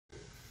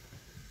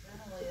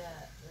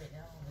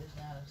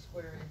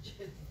square inch.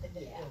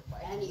 Yeah.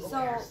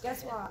 So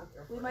guess what?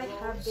 We might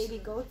have baby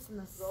goats in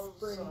the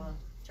spring.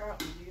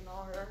 Charlton, do you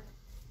know her?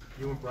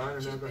 You and Brian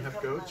are not going to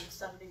have goats?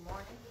 Sunday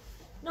morning.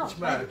 No, What's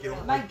the matter? You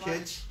don't like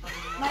kids?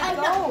 My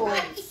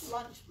goats.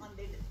 Lunch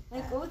Monday.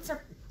 My goats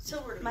are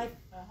Silver. my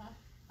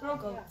girl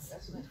goats.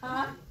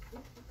 Huh?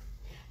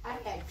 I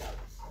had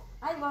goats.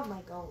 I love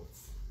my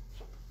goats.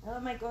 I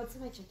love my goats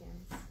and my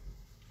chickens.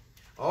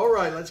 All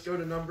right, let's go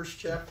to Numbers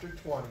chapter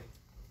 20.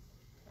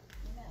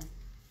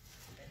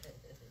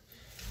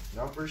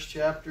 Numbers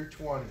chapter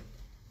 20.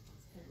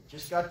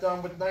 Just got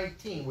done with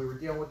 19. We were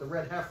dealing with the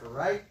red heifer,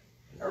 right?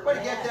 Everybody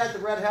get that? The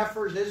red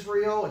heifer is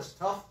Israel. It's a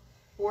tough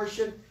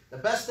portion. The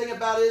best thing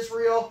about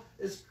Israel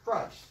is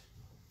Christ.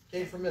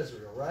 Came from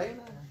Israel, right?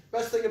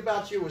 Best thing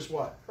about you is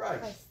what?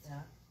 Christ.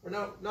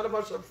 None of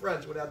us are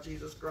friends without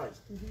Jesus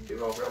Christ.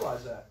 People don't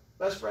realize that.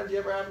 Best friend you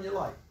ever have in your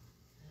life.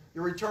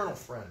 Your eternal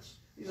friends.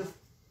 These are,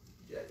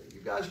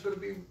 you guys are going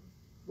to be,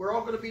 we're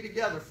all going to be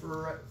together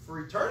for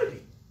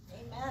eternity.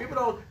 Amen. People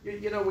don't,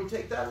 you know, we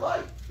take that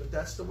light, but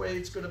that's the way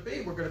it's going to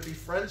be. We're going to be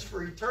friends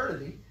for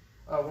eternity.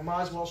 We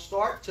might as well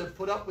start to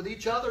put up with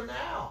each other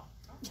now.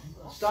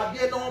 Stop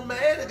getting all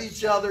mad at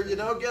each other, you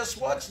know. Guess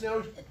what? You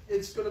know,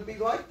 it's going to be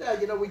like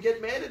that. You know, we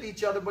get mad at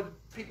each other, but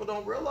people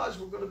don't realize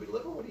we're going to be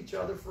living with each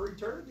other for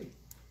eternity.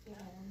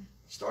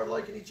 Start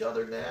liking each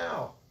other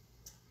now.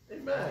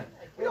 Amen.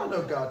 We all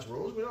know God's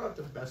rules. We don't have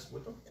to mess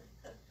with them.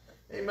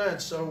 Amen.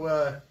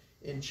 So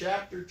in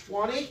chapter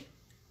 20,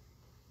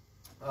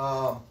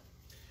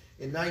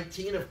 in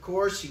 19, of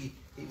course, he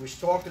was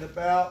talking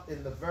about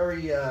in the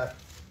very at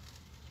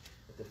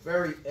the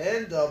very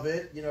end of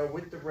it, you know,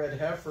 with the red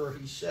heifer,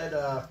 he said,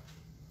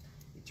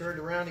 he turned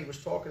around, he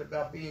was talking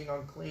about being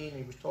unclean.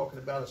 He was talking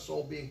about a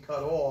soul being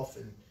cut off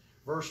in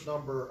verse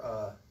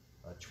number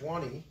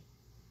 20.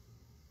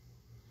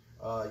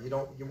 You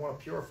want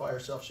to purify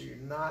yourself so you're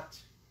not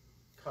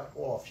cut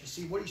off. You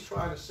see, what he's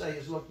trying to say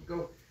is, look,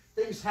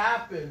 things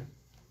happen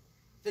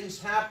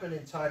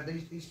in time.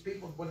 These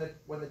people,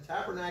 when the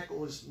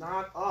tabernacle is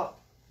not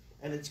up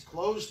and it's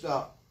closed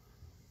up,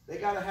 they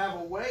got to have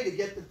a way to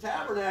get the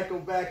tabernacle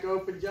back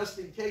open just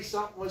in case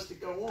something was to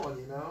go on,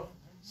 you know.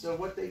 So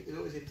what they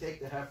do is they take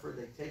the heifer,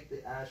 they take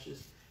the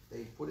ashes,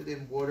 they put it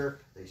in water,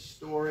 they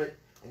store it,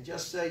 and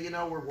just say, you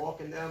know, we're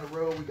walking down the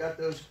road, we got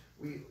those,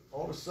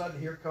 all of a sudden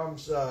here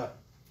comes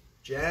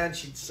Jan,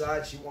 she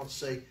decides she wants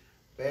to say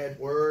bad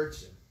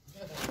words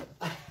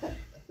and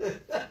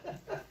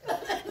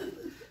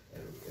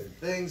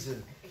things,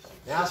 and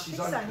now she's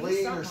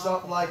unclean or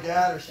something like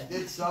that, or she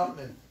did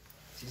something and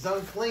she's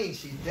unclean.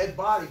 Dead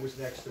body was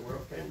next to her.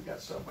 Okay, we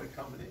got somebody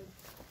coming in.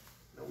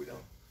 No, we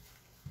don't.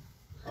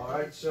 All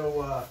right,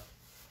 so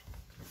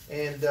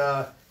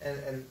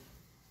and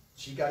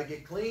she got to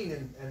get clean,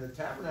 and the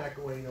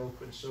tabernacle ain't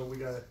open, so we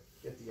got to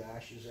get the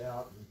ashes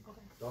out and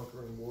dunk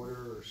her in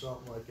water or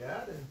something like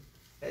that. And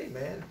hey,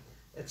 man,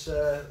 it's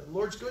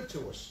Lord's good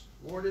to us.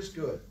 Lord is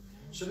good.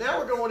 So now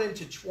we're going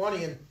into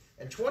 20, and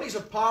 20s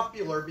are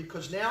popular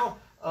because now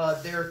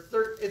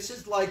it's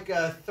just like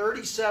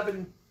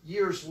 37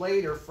 years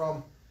later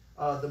from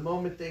the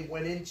moment they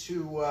went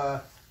into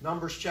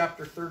Numbers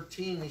chapter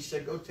 13. He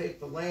said, go take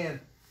the land.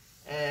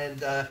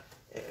 And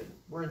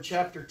we're in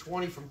chapter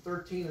 20 from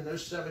 13, and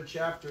those 7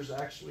 chapters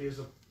actually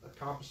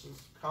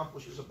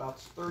accomplishes about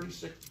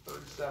 36 to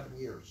 37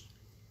 years.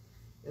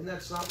 Isn't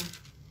that something?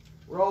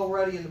 We're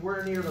already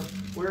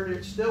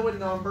we're still in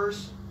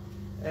Numbers,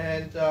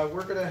 and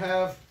we're going to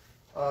have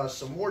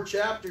some more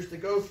chapters to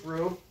go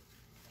through.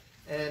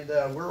 And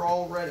we're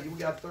already, we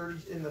got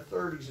 30 in the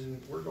 30s,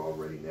 and we're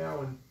already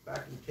now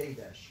back in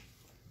Kadesh,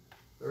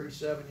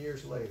 37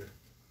 years later.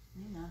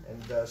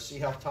 And see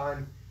how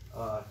time,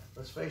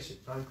 let's face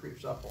it, time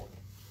creeps up on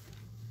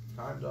you.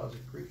 Time does,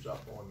 it creeps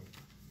up on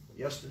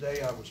you.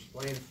 Yesterday I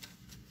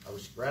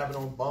was grabbing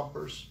on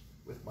bumpers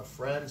with my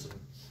friends and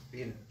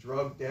being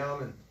drugged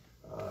down, and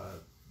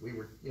we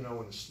were, you know,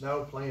 in the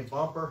snow playing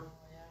bumper,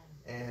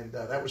 and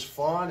that was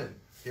fun. And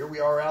here we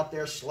are out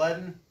there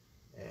sledding,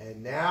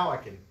 and now I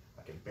can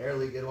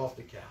barely get off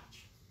the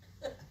couch.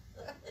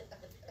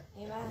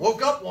 Amen.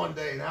 Woke up one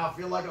day, now I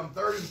feel like I'm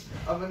 30,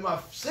 I'm in my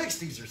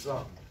 60s or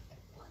something.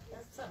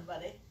 That's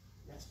somebody.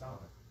 That's Donna.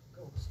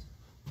 Ghost.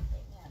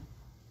 Amen.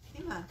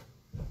 Come on.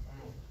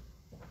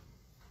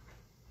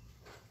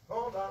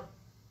 Hold on.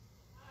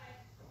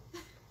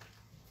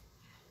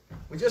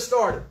 We just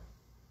started.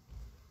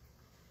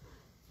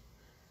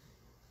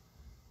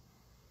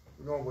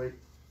 We're going to wait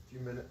a few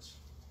minutes.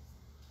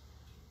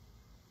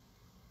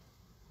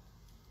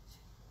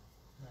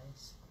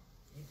 Nice.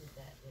 You did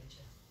that, didn't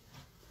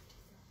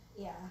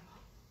you? Yeah.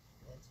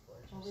 That's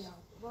gorgeous.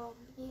 Well,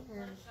 we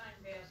Sunshine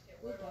basket,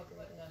 where do I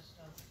put that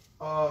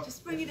stuff?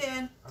 Just bring it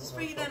in. Just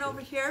bring it in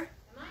over here.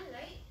 Am I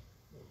late?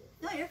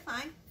 No, you're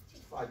fine.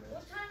 Just 5 minutes.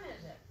 What time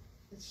is it?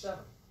 It's 7.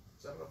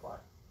 7:05.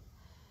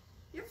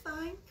 You're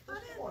fine. Come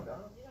on Come in. on,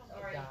 Donna. You don't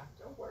Sorry. get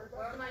doctor. Don't worry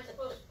Where about am I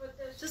supposed to put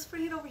this? Just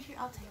bring it over here.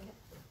 I'll take it.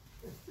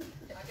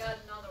 I got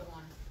another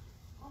one.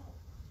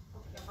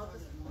 I'll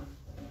just...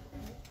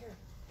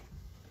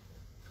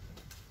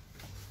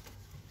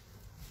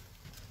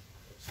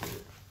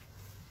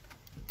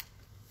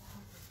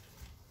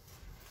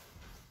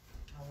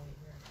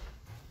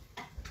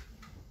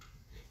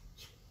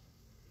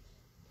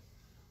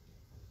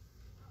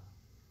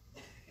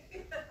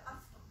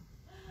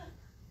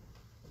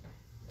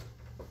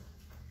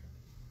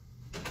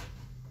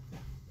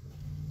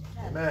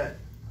 Amen.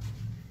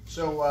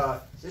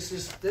 So this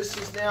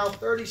is now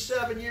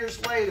 37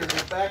 years later.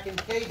 We're back in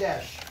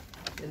Kadesh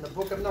in the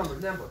book of Numbers.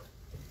 Remember,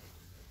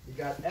 you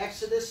got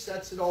Exodus,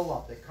 sets it all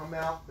up. They come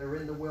out, they're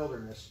in the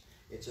wilderness.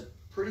 It's a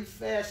pretty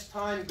fast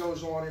time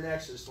goes on in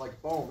Exodus. Like,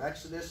 boom,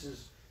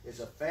 Exodus is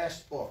a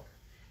fast book.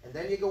 And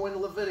then you go into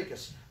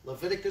Leviticus.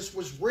 Leviticus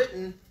was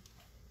written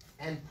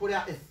and put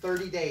out in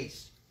 30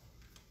 days.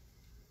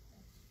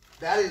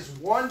 That is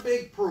one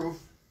big proof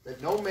that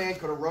no man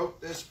could have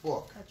wrote this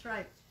book. That's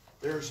right.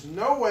 There's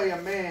no way a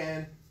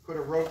man could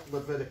have wrote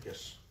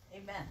Leviticus.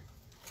 Amen.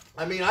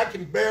 I mean, I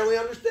can barely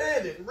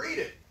understand it and read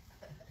it.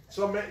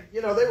 So,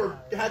 you know,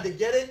 they had to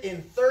get it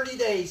in 30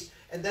 days.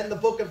 And then the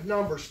book of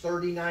Numbers,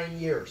 39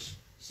 years.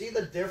 See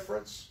the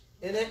difference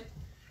in it?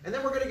 And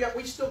then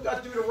we still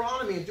got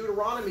Deuteronomy. And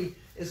Deuteronomy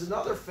is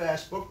another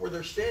fast book where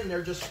they're standing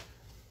there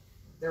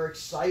they're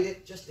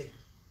excited just to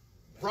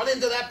run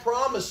into that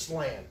promised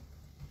land.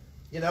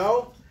 You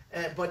know?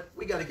 But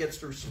we got to get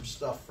through some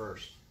stuff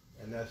first.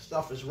 And that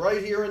stuff is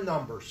right here in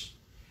Numbers.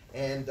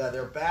 And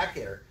they're back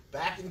here,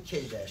 back in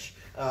Kadesh.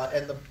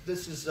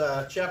 This is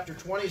chapter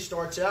 20,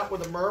 starts out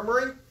with a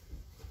murmuring.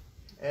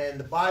 And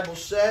the Bible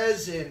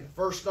says in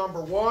verse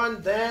number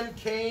 1, then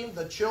came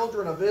the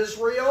children of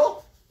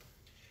Israel,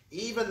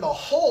 even the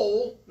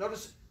whole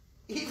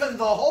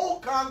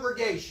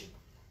congregation.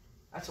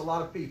 That's a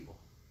lot of people.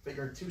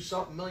 Figuring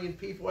 2-something million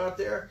people out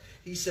there.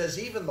 He says,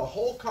 even the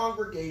whole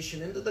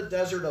congregation into the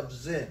desert of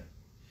Zin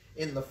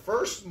in the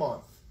first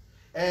month.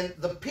 And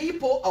the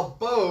people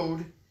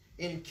abode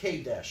in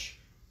Kadesh.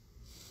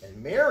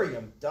 And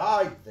Miriam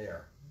died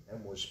there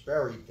and was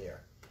buried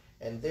there.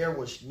 And there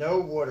was no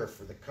water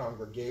for the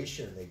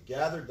congregation. They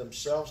gathered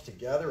themselves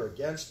together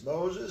against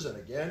Moses and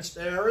against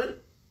Aaron.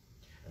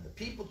 And the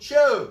people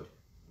chode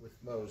with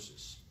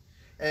Moses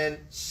and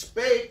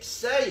spake,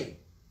 saying,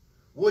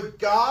 would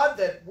God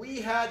that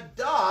we had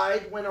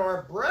died when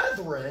our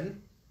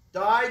brethren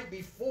died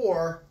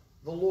before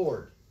the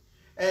Lord.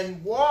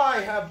 And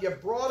why have you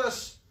brought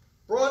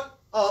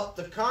up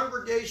the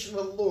congregation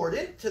of the Lord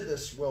into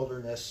this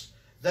wilderness,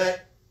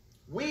 that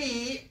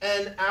we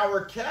and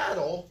our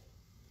cattle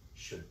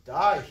should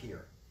die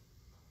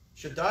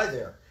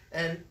there?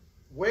 And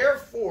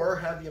wherefore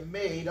have you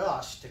made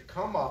us to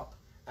come up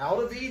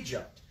out of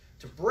Egypt,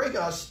 to bring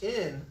us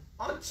in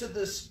unto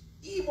this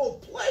evil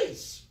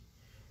place?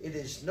 It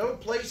is no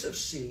place of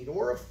seed,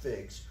 or of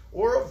figs,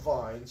 or of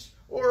vines,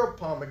 or of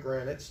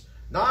pomegranates,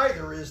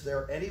 neither is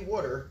there any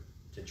water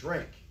to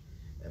drink.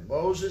 And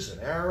Moses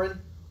and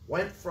Aaron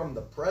went from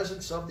the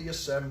presence of the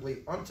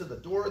assembly unto the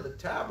door of the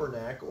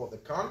tabernacle of the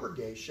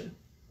congregation,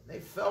 and they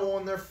fell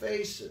on their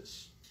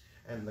faces.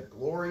 And the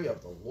glory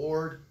of the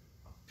Lord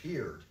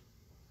appeared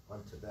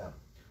unto them.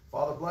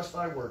 Father, bless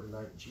thy word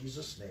tonight in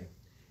Jesus' name.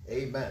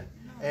 Amen.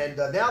 And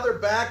now they're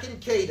back in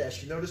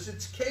Kadesh. You notice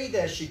it's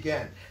Kadesh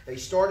again. They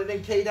started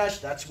in Kadesh.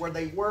 That's where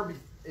they were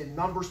in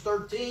Numbers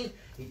 13.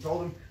 He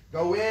told them,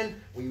 go in.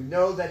 We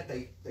know that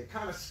they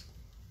kind of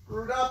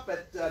screwed up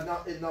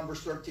in Numbers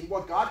 13.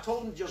 Well, God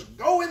told them, just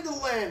go in the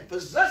land,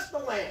 possess the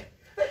land.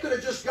 They could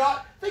have just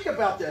think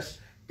about this.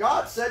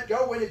 God said,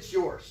 go in, it's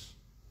yours.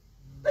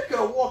 They could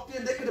have walked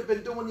in. They could have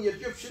been doing the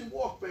Egyptian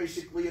walk,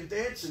 basically, and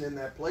dancing in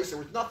that place. There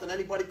was nothing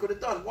anybody could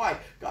have done. Why?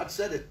 God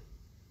said it.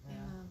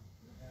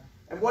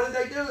 And what did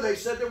they do? They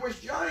said there was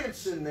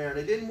giants in there, and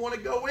they didn't want to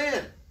go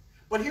in.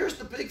 But here's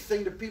the big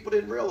thing that people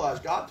didn't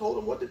realize. God told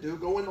them what to do,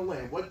 go in the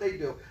land. What did they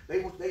do?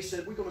 They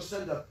said, we're going to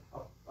send a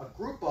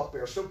group up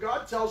there. So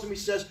God tells them, he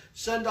says,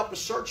 send up a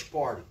search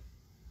party.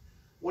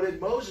 What did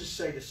Moses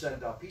say to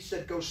send up? He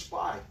said, go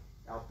spy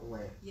out the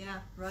land. Yeah,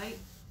 right.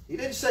 He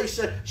didn't say,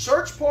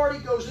 search party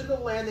goes into the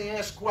land, they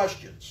ask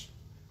questions.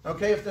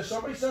 Okay, if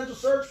somebody sends a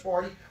search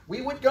party,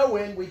 we would go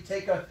in, we'd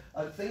take a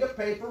thing of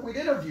paper, we'd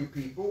interview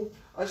people,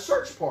 a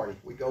search party.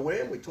 We go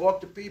in, we talk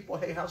to people,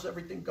 hey, how's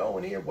everything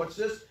going here? What's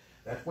this?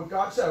 That's what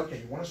God said. Okay,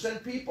 you want to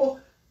send people?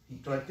 He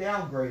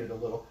downgraded a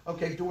little.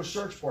 Okay, do a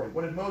search party.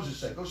 What did Moses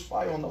say? Go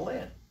spy on the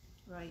land.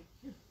 Right.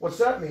 What's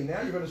that mean?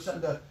 Now you're going to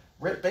send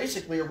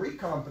basically a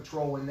recon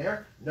patrol in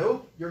there.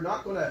 No, you're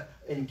not going to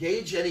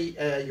engage any,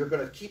 you're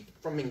going to keep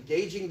from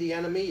engaging the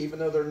enemy, even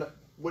though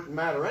wouldn't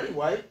matter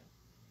anyway.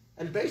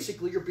 And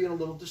basically, you're being a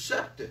little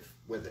deceptive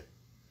with it.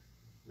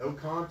 No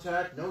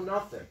contact, no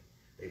nothing.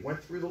 They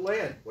went through the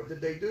land. What did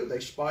they do? They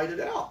spied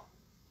it out.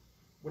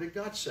 What did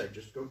God say?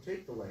 Just go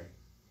take the land.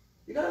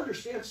 You got to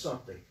understand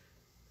something.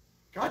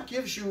 God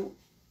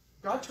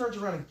turns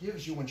around and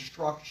gives you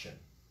instruction.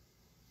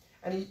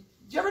 And do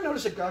you ever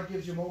notice that God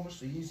gives you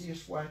almost the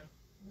easiest way?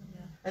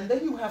 Yeah. And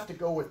then you have to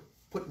go and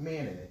put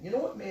man in it. You know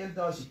what man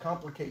does? He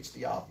complicates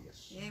the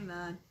obvious.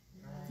 Amen.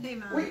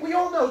 Amen. We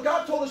all know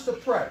God told us to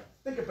pray.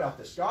 Think about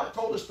this. God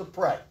told us to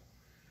pray.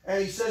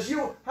 And he says,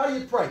 how do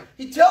you pray?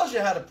 He tells you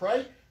how to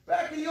pray.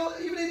 Back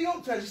even in the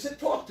Old Testament, he said,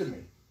 talk to me.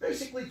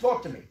 Basically,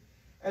 talk to me.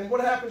 And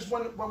what happens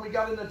when we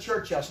got in the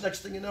church house?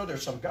 Next thing you know,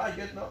 there's some guy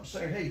getting up and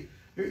saying, hey,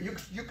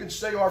 you can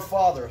say our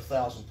Father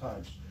 1,000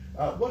 times.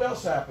 What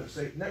else happens?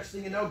 Next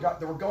thing you know,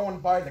 they were going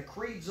by the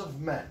creeds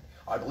of men.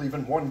 I believe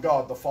in one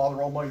God, the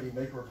Father Almighty,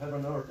 maker of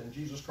heaven and earth, and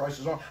Jesus Christ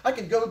is on. I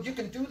can go, you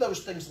can do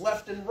those things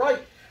left and right.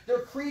 They're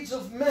creeds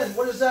of men.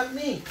 What does that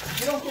mean?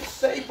 You don't get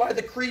saved by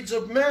the creeds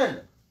of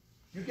men.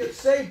 You get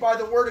saved by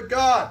the Word of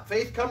God.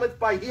 Faith cometh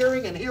by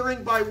hearing, and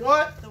hearing by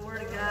what? The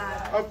Word of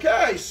God.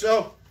 Okay,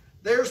 so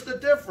there's the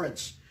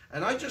difference.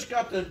 And I just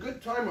got the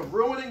good time of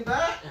ruining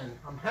that, and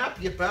I'm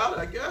happy about it,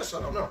 I guess.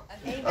 I don't know.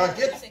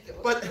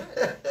 But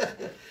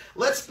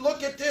let's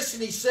look at this,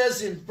 and he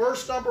says in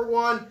verse number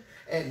 1,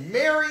 and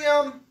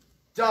Miriam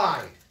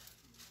died.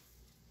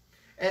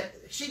 And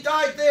she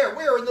died there.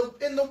 Where?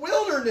 In the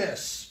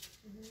wilderness.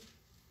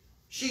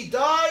 She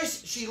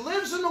dies. She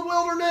lives in the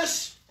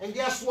wilderness. And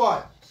guess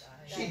what?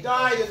 She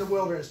died in the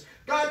wilderness.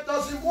 God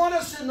doesn't want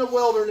us in the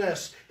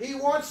wilderness. He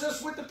wants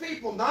us with the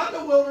people, not in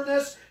the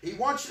wilderness. He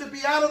wants you to be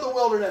out of the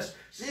wilderness.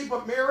 See,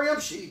 but Miriam,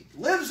 she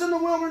lives in the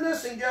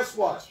wilderness. And guess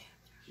what?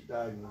 She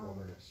died in the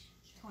wilderness.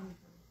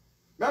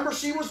 Remember,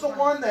 she was the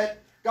one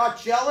that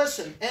got jealous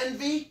and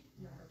envy.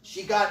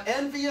 She got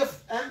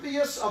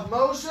envious of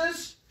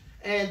Moses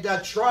and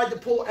tried to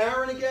pull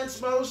Aaron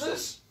against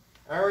Moses.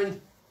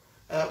 Aaron,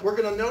 we're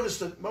going to notice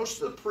that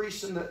most of the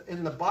priests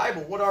in the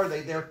Bible, what are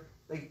they?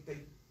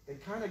 They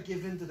kind of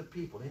give in to the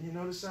people. Didn't you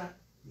notice that?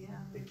 Yeah.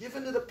 They give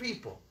in to the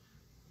people.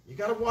 You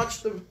got to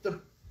watch the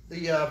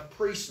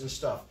priests and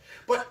stuff.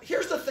 But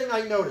here's the thing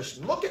I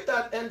noticed. Look at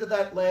that end of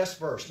that last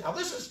verse. Now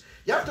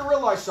you have to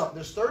realize something.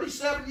 This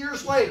 37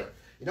 years later.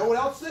 You know what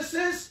else this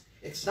is?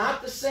 It's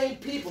not the same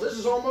people. This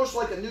is almost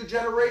like a new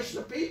generation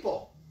of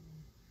people.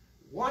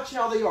 Watch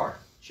how they are.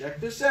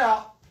 Check this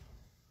out.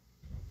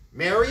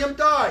 Miriam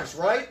dies,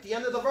 right? At the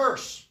end of the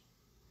verse.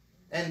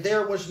 And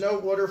there was no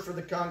water for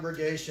the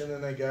congregation,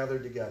 and they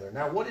gathered together.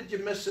 Now, what did you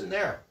miss in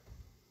there?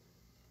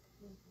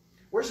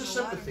 Where's the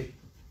sympathy?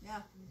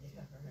 Yeah.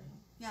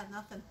 Yeah,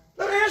 nothing.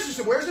 Let me ask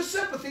you, where's the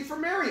sympathy for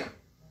Miriam?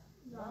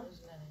 No.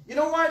 You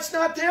know why it's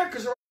not there?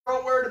 Because they're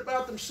all worried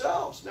about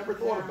themselves. Never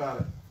thought about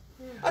it.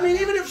 I mean,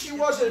 even if she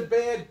wasn't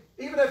bad,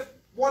 even if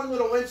one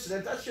little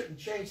incident, that shouldn't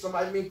change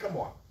somebody. I mean, come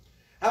on.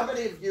 How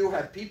many of you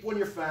had people in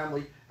your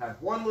family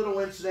have one little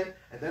incident,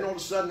 and then all of a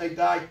sudden they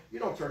die? You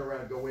don't turn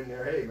around and go in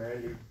there, hey,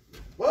 man,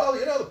 well,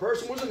 you know, the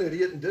person was an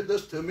idiot and did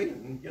this to me,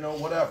 and, you know,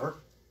 whatever.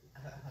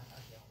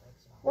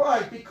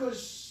 Why?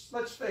 Because,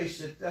 let's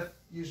face it, death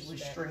usually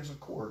strings a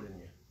cord in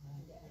you.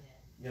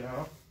 You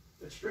know?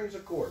 It strings a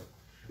cord.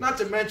 Not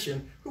to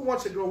mention, who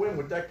wants to go in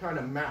with that kind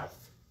of mouth?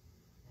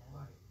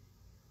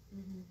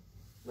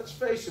 Let's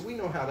face it, we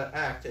know how to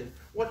act, and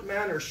what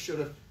manner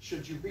should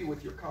you be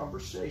with your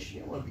conversation?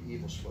 You don't want to be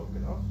evil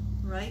spoken of.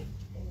 Right.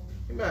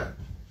 Amen.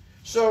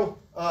 So,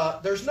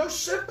 there's no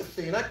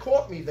sympathy, and that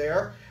caught me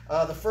there.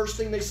 The first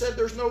thing they said,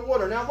 there's no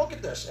water. Now look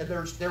at this. And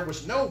there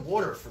was no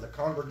water for the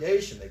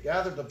congregation. They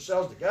gathered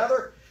themselves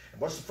together.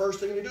 And what's the first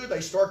thing they do?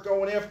 They start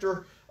going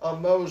after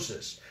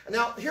Moses. And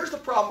now, here's the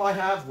problem I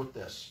have with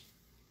this.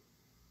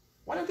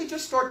 Why don't they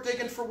just start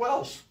digging for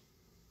wells?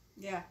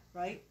 Yeah,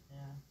 right?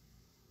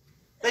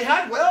 They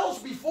had wells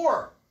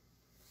before.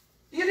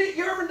 You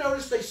ever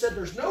notice they said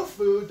there's no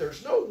food,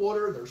 there's no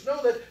water, there's no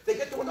that. They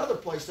get to another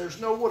place, there's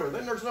no water,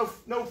 then there's no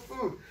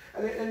food.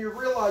 And you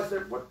realize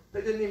that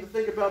they didn't even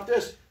think about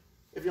this.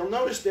 If you'll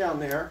notice down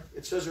there,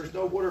 it says there's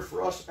no water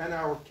for us and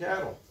our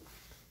cattle.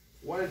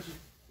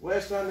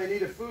 Last time they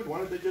needed food, why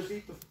didn't they just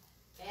eat the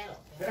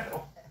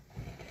cattle?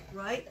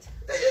 Right?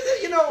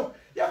 You know,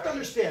 you have to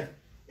understand.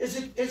 Is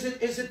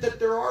it that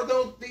there are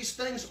these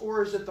things,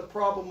 or is it the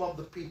problem of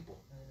the people?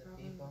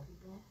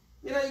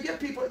 You know, you get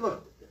people,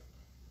 look,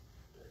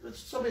 it's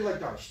somebody like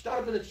Donna. She's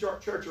been in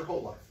church her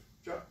whole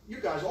life.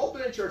 You guys all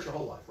been in church your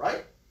whole life,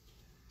 right?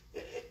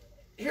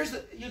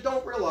 You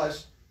don't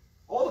realize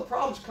all the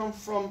problems come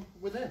from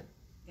within.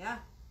 Yeah.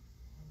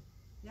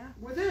 Yeah.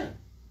 Within.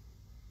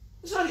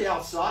 It's not the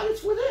outside,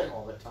 it's within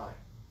all the time.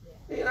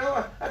 Yeah. You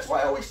know, that's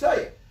why I always tell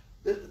you,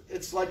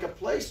 it's like a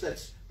place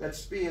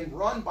that's being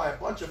run by a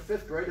bunch of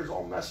fifth graders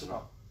all messing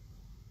up.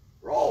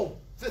 They're all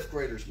fifth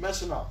graders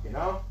messing up, you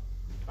know?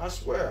 I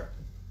swear.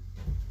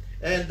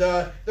 And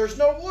there's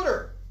no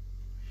water.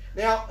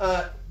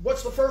 Now,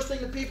 what's the first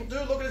thing the people do?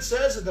 Look what it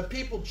says, and the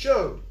people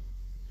chode.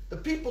 The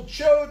people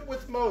chode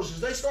with Moses.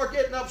 They start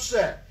getting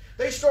upset.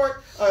 They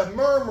start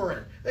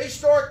murmuring. They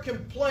start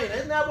complaining.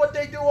 Isn't that what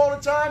they do all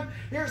the time?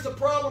 Here's the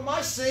problem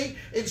I see.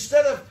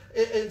 Instead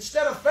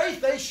of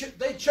faith,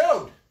 they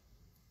chode,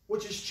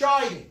 which is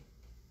chiding.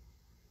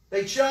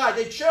 They chide.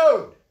 They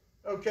chode.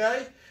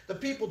 Okay? The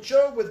people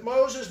chode with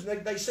Moses,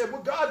 and they said,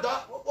 "Well, God,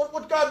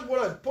 what God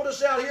want to put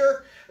us out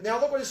here?"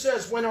 Now look what it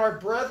says: "When our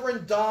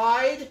brethren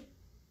died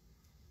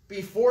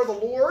before the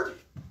Lord."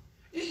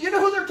 You know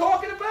who they're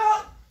talking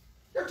about?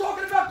 They're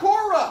talking about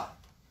Korah,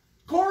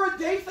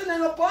 Dathan,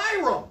 and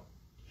Abiram.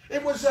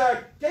 It was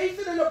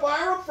Dathan and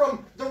Abiram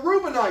from the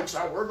Reubenites.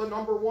 We're the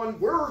number one.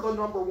 We're the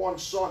number one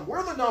son.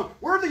 We're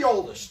the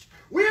oldest.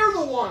 We're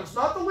the ones,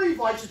 not the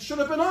Levites. It should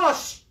have been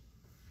us.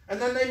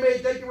 And then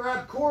they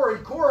grabbed Korah,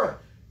 and Korah,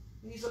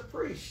 he's a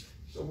priest.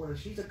 So what is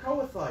he? He's a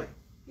Kohathite.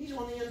 He's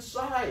on the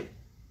inside.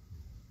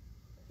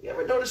 You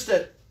ever notice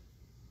that,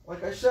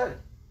 like I said,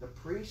 the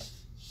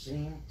priests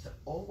seemed to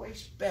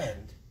always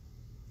bend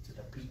to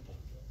the people.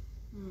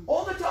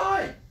 All the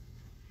time.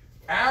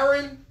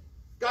 Aaron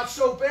got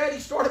so bad he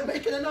started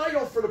making an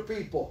idol for the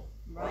people.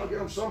 I'll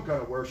give him some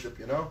kind of worship,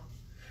 you know.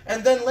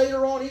 And then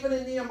later on, even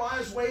in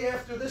Nehemiah's way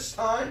after this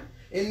time,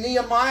 in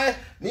Nehemiah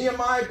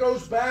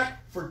goes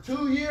back for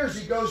 2 years.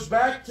 He goes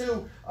back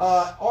to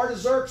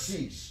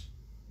Artaxerxes.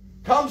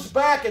 Comes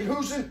back, and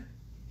who's in?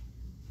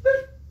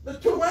 The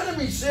two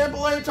enemies,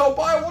 Sanballat and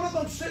Tobiah. One of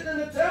them sitting in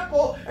the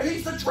temple, and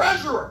he's the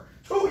treasurer.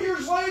 2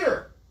 years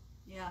later.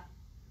 Yeah.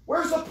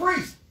 Where's the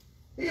priest?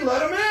 He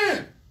let him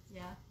in.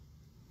 Yeah.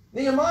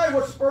 Nehemiah,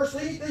 what's the first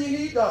thing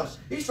he does?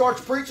 He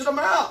starts preaching them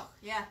out.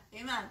 Yeah.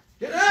 Amen.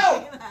 Get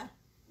out! Amen.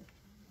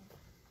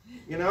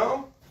 You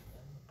know?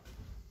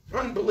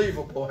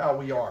 Unbelievable how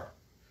we are.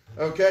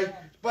 Okay?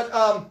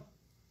 But,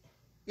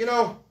 you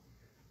know,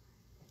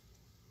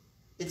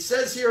 it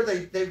says here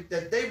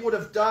that they would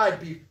have died,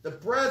 the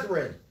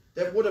brethren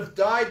that would have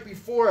died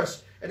before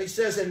us. And he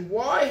says, and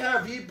why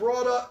have ye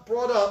brought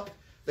up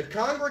the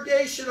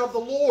congregation of the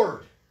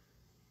Lord?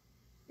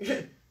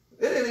 They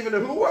didn't even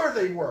know who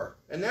they were.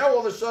 And now all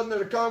of a sudden they're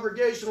the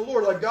congregation of the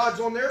Lord, like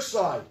God's on their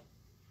side.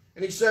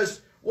 And he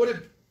says,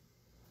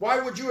 why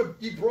would you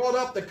have brought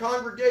up the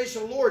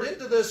congregation of the Lord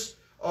into this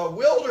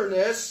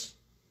wilderness,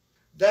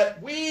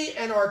 that we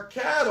and our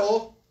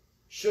cattle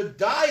should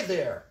die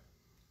there?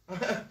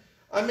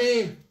 I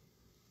mean,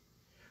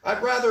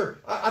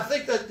 I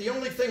think that the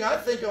only thing I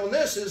think on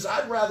this is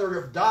I'd rather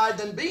have died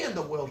than be in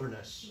the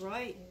wilderness.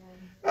 Right.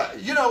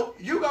 You know,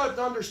 you got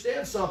to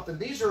understand something.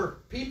 These are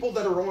people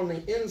that are on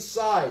the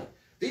inside.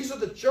 These are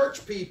the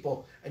church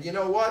people. And you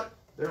know what?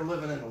 They're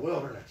living in the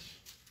wilderness.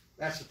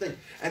 That's the thing.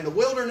 And the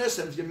wilderness,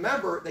 and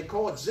remember, they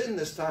call it Zin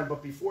this time,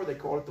 but before they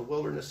called it the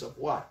wilderness of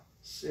what?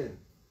 Sin.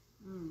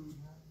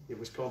 It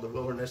was called the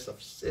wilderness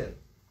of sin.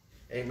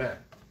 Amen.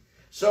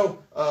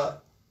 So,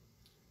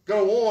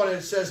 go on, and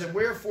it says, and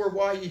wherefore,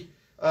 why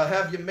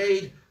have you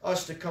made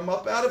us to come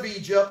up out of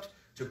Egypt,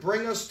 to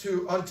bring us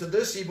unto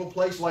this evil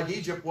place? Like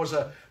Egypt was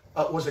a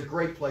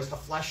great place, the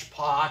flesh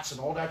pots and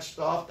all that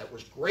stuff that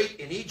was great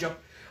in Egypt.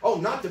 Oh,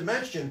 not to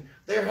mention,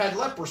 they had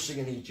leprosy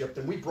in Egypt,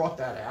 and we brought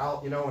that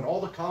out, you know, and all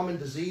the common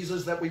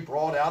diseases that we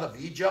brought out of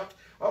Egypt.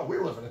 Oh, we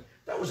were living in,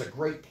 that was a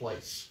great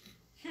place.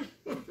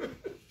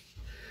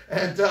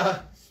 And,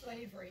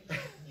 Slavery.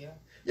 Yeah.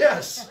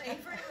 yes.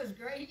 Slavery was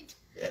great.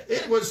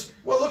 It was,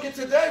 well, look at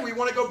today. We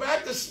want to go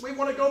back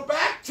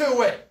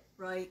to it.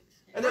 Right.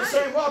 And they're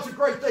saying, well, it's a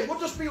great thing. We'll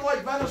just be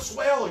like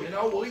Venezuela, you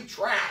know, we'll eat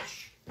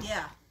trash.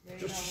 Yeah.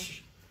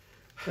 Just,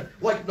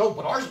 like, no,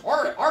 but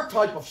our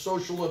type of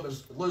socialism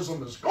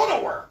is going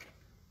to work.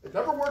 It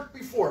never worked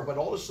before, but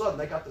all of a sudden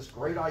they got this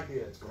great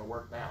idea. It's going to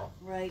work now.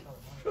 Right.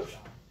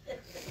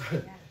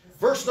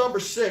 Verse number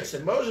 6,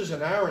 and Moses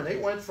and Aaron, they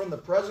went from the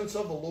presence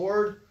of the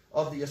Lord,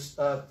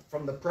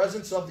 from the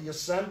presence of the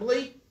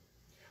assembly,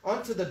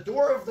 unto the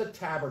door of the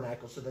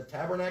tabernacle. So the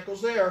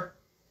tabernacle's there,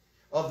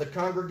 of the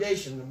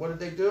congregation. And what did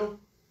they do?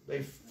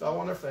 They fell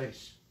on their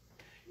face.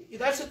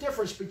 That's the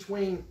difference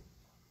between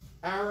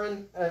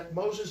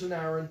Moses and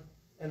Aaron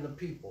and the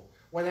people.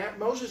 When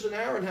Moses and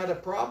Aaron had a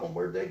problem,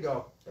 where'd they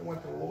go? They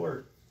went to the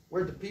Lord.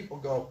 Where'd the people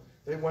go?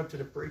 They went to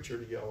the preacher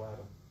to yell at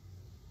them.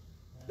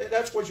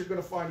 That's what you're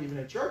going to find even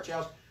in church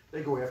house.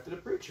 They go after the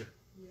preacher.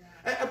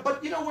 Yeah.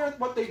 But you know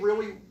what they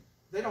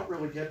don't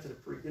really get to the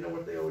preacher. You know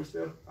what they always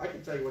do? I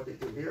can tell you what they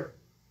do here.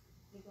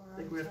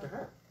 They go after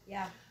her.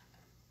 Yeah.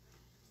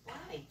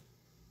 Why?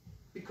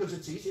 Because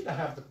it's easy to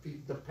have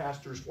the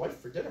pastor's wife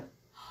for dinner.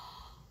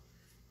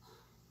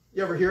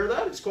 You ever hear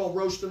that? It's called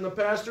roasting the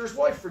pastor's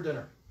wife for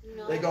dinner.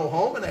 No. They go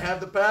home and they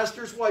have the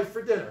pastor's wife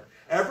for dinner.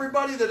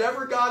 Everybody that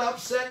ever got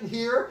upset in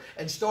here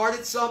and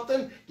started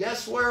something,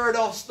 guess where it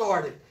all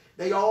started?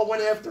 They all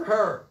went after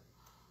her.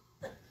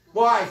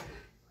 Why?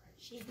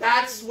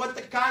 That's what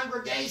the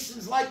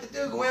congregations like to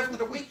do. Go after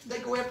the weak. They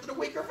go after the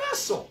weaker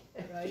vessel.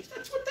 Right.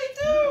 That's what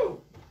they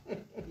do.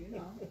 You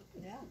know.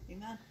 Yeah.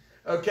 Amen.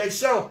 Okay.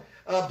 So,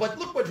 but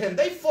look with him.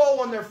 They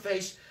fall on their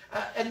face,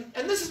 and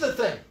this is the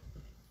thing.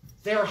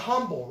 They're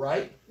humble,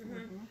 right?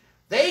 Mm-hmm.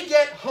 They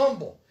get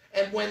humble,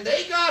 and when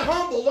they got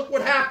humble, look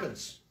what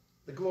happens.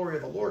 The glory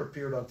of the Lord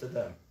appeared unto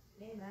them.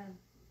 Amen.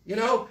 You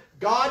know,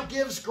 God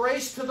gives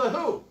grace to the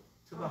who?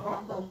 To the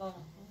humble.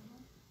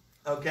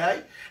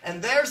 Okay?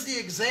 And there's the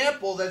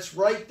example that's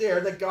right there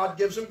that God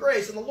gives them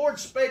grace. And the Lord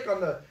spake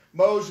unto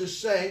Moses,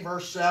 saying,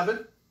 verse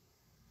 7,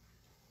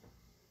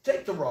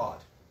 take the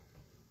rod,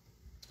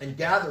 and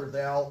gather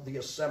thou the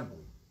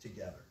assembly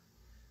together,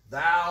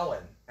 thou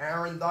and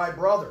Aaron thy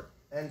brother,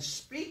 and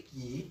speak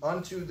ye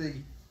unto the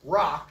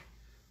rock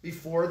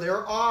before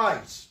their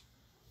eyes.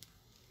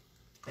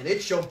 And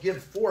it shall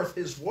give forth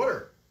his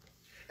water,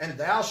 and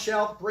thou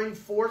shalt bring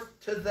forth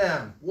to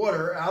them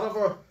water out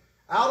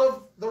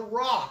of the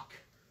rock.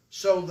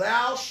 So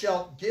thou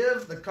shalt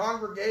give the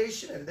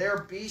congregation and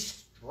their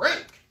beasts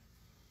drink.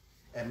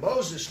 And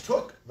Moses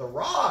took the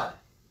rod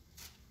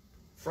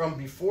from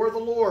before the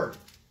Lord,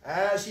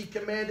 as he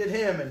commanded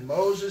him. And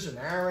Moses and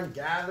Aaron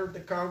gathered the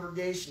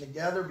congregation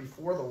together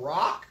before the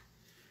rock.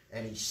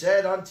 And he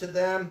said unto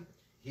them,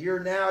 Hear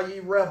now, ye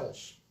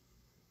rebels,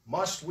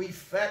 must we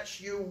fetch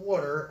you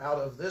water out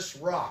of this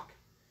rock?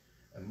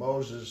 And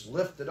Moses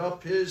lifted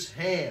up his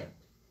hand,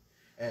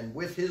 and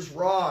with his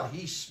rod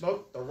he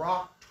smote the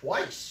rock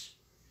twice,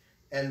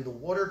 and the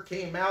water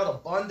came out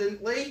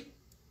abundantly,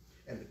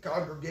 and the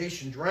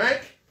congregation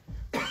drank,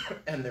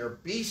 and their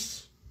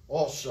beasts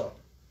also.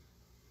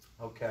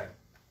 Okay.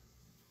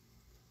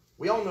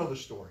 We all know the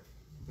story.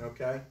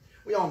 Okay?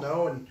 We all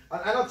know, and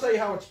I'll tell you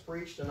how it's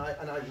preached, and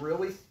I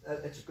really,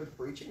 it's a good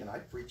preaching, and I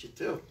preach it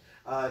too.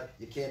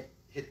 You can't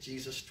hit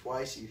Jesus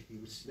twice. He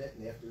was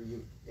smitten.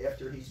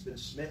 After he's been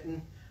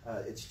smitten,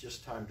 it's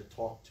just time to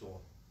talk to him.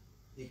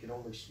 He can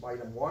only smite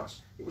him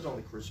once. He was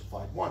only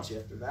crucified once.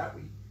 After that,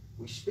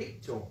 we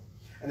speak to him.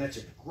 And that's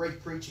a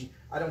great preaching.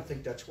 I don't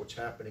think that's what's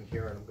happening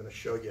here, and I'm going to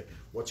show you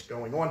what's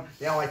going on.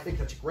 Now, I think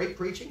that's great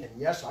preaching, and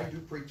yes, I do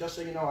preach. Just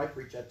so you know, I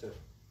preach that too.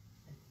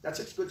 That's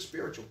a good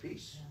spiritual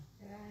piece.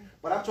 Yeah.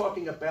 But I'm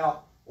talking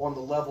about on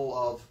the level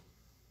of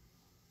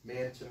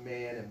man to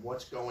man and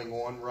what's going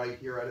on right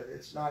here.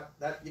 It's not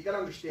that, you got to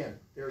understand,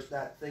 there's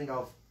that thing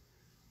of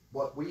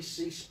what we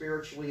see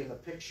spiritually in the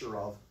picture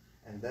of,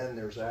 and then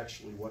there's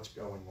actually what's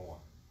going on.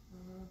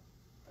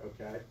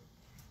 Okay?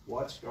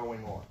 What's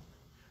going on?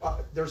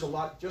 There's a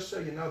lot, just so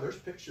you know, there's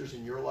pictures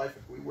in your life.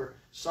 If we were,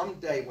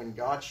 someday when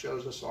God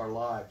shows us our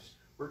lives,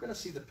 we're going to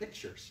see the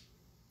pictures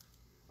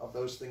of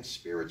those things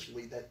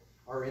spiritually that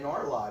are in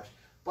our lives.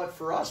 But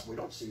for us, we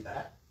don't see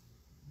that.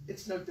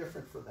 It's no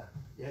different for them.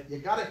 You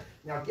got to,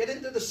 now get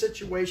into the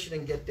situation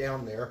and get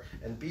down there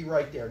and be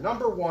right there.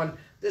 Number one,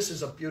 this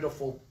is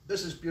beautiful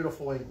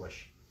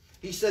English.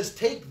 He says,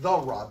 take the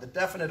rod, the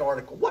definite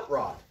article. What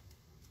rod?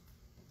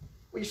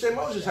 Well, you say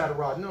Moses had a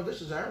rod. No,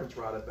 this is Aaron's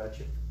rod, I bet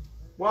you.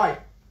 Why?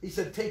 He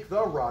said, take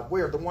the rod.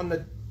 Where? The one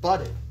that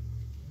budded.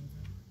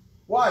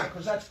 Why?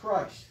 Because that's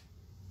Christ.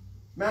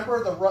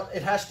 Remember,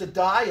 it has to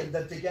die and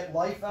that to get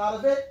life out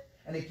of it.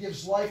 And it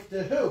gives life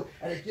to who?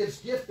 And it gives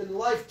gift and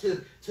life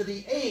to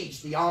the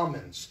aged, the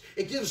almonds.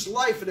 It gives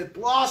life and it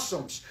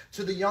blossoms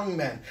to the young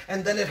men.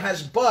 And then it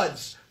has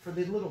buds for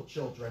the little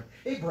children.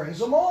 He brings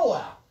them all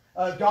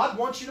out. God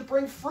wants you to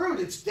bring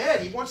fruit. It's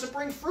dead. He wants to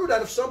bring fruit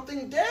out of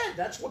something dead.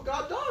 That's what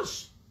God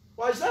does.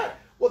 Why is that?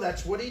 Well,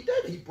 that's what he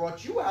did. He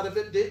brought you out of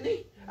it, didn't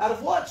he? Out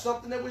of what?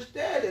 Something that was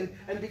dead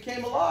and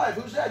became alive.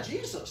 Who's that?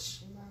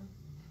 Jesus.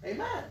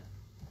 Amen. Amen.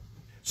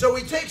 So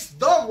he takes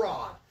the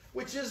rod,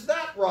 which is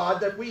that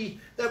rod that we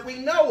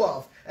know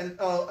of, and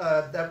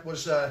that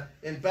was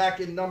back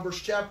in Numbers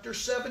chapter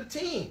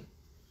 17.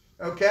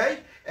 Okay,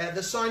 and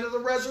the sign of the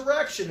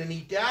resurrection, and he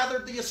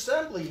gathered the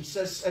assembly. He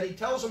says, and he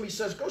tells them, he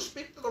says, go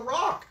speak to the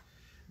rock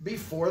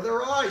before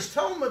their eyes.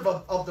 Tell them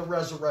of the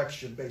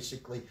resurrection,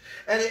 basically,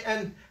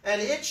 and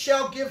it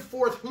shall give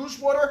forth whose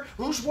water?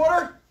 Whose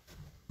water?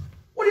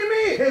 What do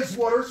you mean? His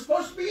water is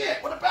supposed to be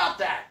it. What about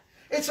that?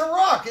 It's a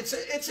rock. It's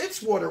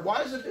its water.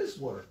 Why is it his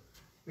water?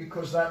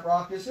 Because that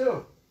rock is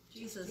who?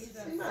 Jesus.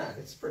 Amen.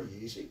 It's pretty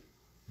easy.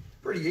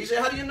 Pretty easy.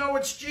 How do you know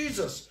it's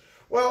Jesus?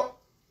 Well,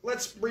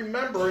 let's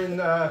remember,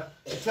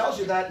 it tells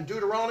you that in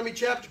Deuteronomy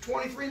chapter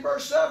 23,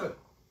 verse 7.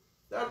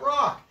 That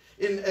rock.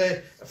 In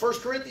 1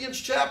 Corinthians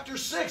chapter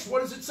 6,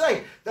 what does it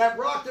say? That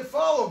rock that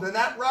followed, and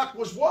that rock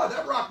was what?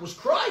 That rock was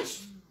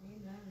Christ.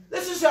 Amen.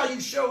 This is how you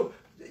show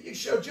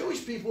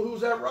Jewish people who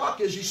that rock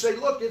is. You say,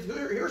 look,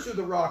 here's who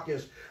the rock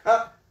is.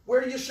 Where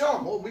do you show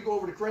them? Well, we go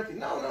over to Corinthians.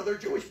 No, they're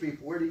Jewish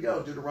people. Where do you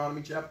go?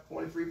 Deuteronomy chapter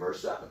 23,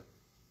 verse 7.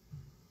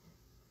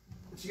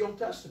 It's the Old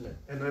Testament.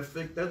 And I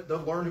think that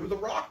they'll learn who the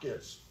rock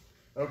is.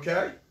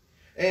 Okay?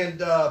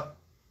 And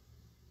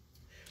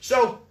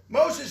so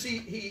Moses,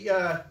 he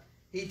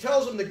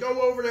tells them to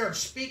go over there and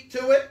speak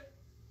to it.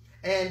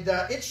 And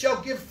it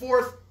shall give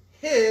forth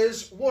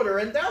his water.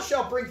 And thou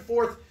shalt bring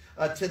forth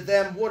to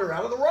them water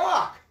out of the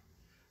rock.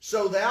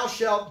 So thou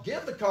shalt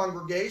give the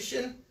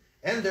congregation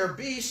and their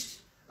beasts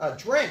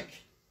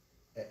drink.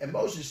 And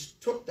Moses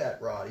took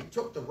that rod. He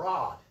took the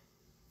rod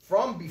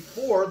from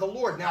before the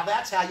Lord. Now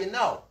that's how you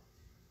know.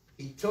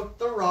 He took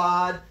the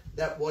rod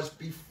that was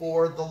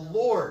before the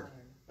Lord.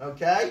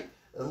 Okay?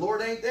 The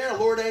Lord ain't there. The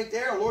Lord ain't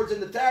there. The Lord's in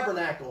the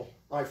tabernacle,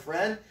 my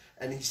friend.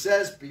 And he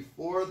says,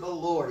 before the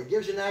Lord. He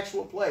gives you an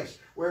actual place.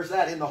 Where's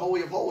that? In the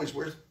Holy of Holies.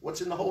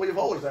 What's in the Holy of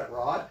Holies? That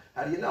rod.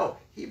 How do you know?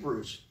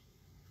 Hebrews.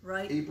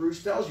 Right.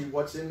 Hebrews tells you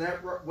what's in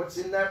that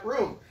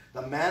room.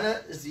 The manna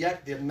is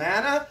the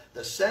manna,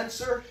 the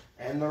censer,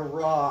 and the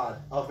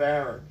rod of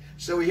Aaron.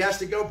 So he has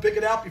to go pick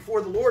it out before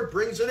the Lord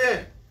brings it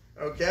in.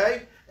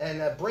 Okay?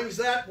 And brings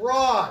that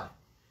rod.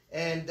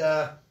 And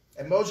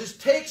Moses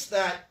takes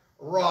that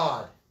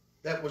rod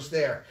that was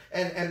there.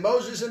 And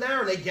Moses and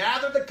Aaron, they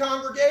gather the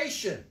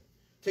congregation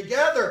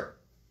together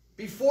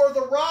before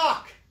the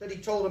rock that he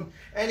told them.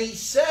 And he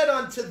said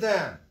unto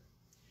them,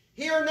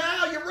 hear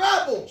now, you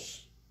rebels.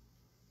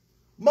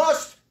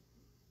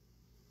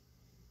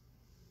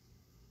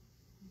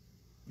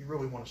 You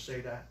really want to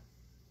say that?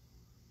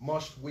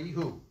 Must we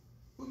who?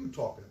 Who are you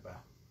talking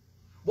about?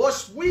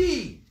 Must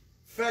we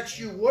fetch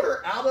you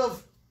water out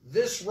of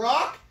this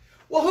rock?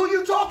 Well, who are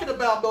you talking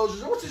about,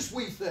 Moses? What's this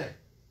we thing?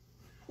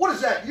 What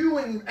is that, you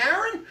and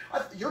Aaron?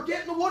 You're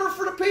getting the water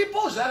for the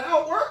people? Is that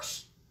how it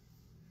works?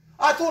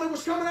 I thought it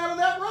was coming out of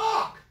that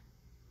rock.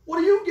 What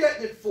are you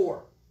getting it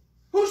for?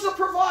 Who's the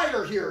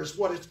provider here is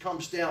what it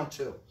comes down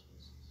to.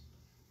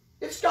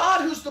 It's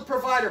God who's the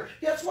provider.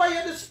 That's why he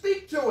had to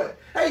speak to it.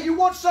 Hey, you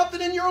want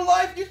something in your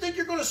life? Do you think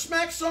you're going to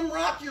smack some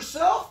rock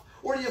yourself?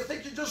 Or do you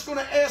think you're just going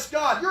to ask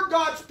God? You're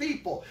God's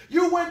people.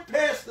 You went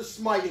past the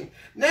smiting.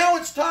 Now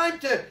it's time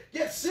to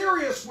get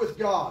serious with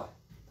God.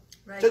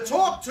 Right. To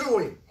talk to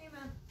him.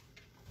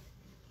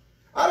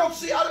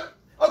 Amen.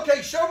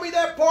 Okay, show me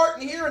that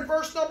part in here in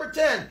verse number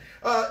 10.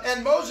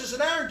 And Moses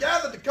and Aaron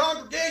gathered the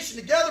congregation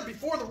together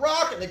before the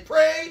rock, and they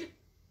prayed.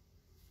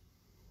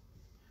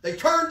 They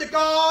turned to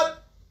God.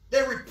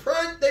 They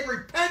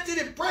repented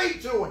and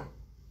prayed to him.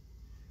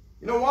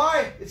 You know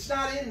why? It's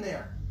not in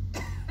there.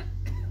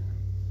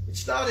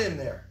 It's not in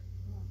there.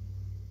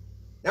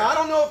 Now, I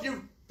don't know if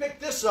you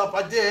picked this up.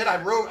 I did. I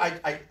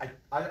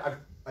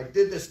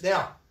did this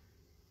now.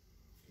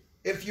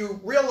 If you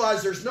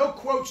realize there's no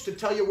quotes to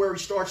tell you where he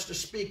starts to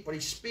speak, but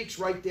he speaks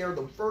right there.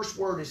 The first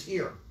word is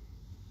here.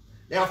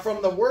 Now,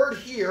 from the word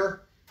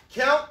here,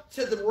 count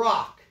to the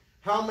rock.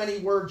 How many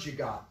words you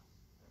got?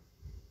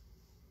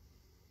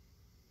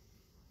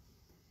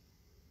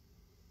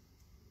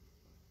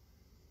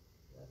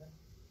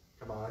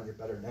 Come on, you're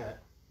better than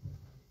that.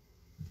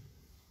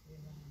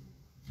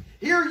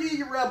 Hear ye,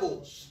 you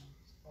rebels.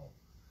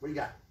 What do you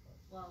got?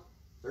 12.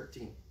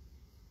 13.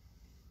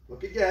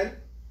 Look again.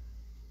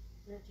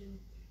 13.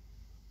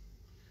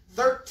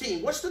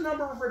 13. What's the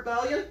number of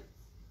rebellion?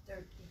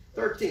 13.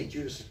 13.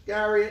 Judas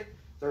Iscariot.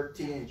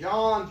 13.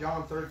 John.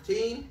 John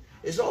 13.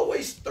 Is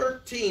always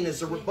 13 is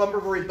the number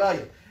of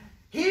rebellion.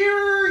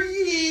 Hear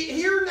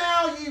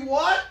now ye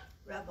what?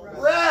 Rebels.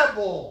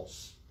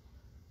 Rebels.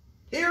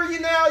 Hear ye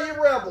now ye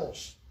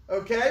rebels.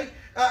 Okay?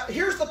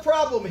 Here's the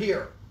problem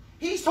here.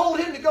 He's told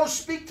him to go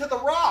speak to the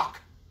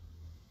rock.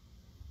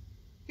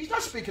 He's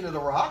not speaking to the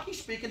rock. He's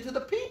speaking to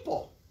the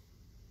people.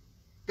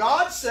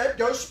 God said,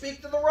 go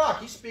speak to the rock.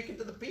 He's speaking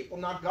to the people,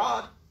 not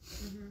God.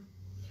 Mm-hmm.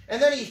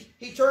 And then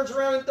he turns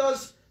around and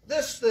does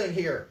this thing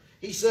here.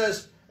 He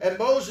says, and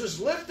Moses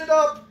lifted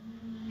up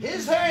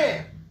his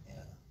hand.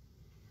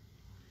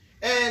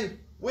 And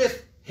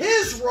with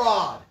his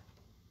rod,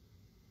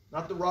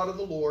 not the rod of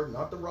the Lord,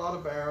 not the rod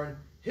of Aaron,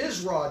 his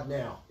rod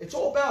now. It's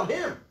all about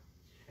him.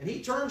 And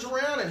he turns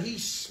around and he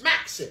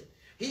smacks it.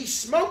 He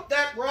smoked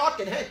that rock,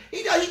 and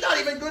he's not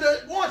even good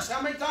at it once.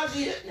 How many times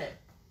he hitting it?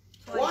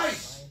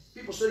 Twice.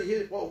 People say he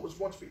hit it, well, it was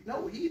once.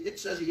 No, it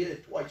says he hit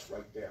it twice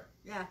right there.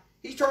 Yeah.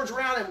 He turns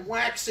around and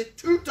whacks it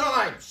 2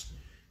 times.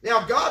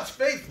 Now, God's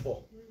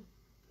faithful.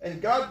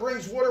 And God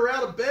brings water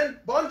out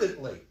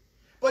abundantly.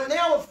 But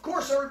now, of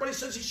course, everybody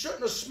says he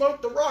shouldn't have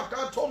smoked the rock.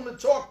 God told him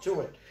to talk to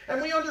it. And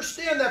we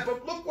understand that.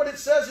 But look what it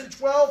says in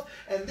 12.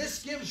 And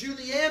this gives you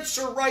the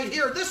answer right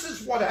here. This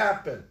is what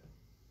happened.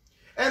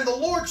 And the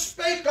Lord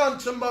spake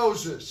unto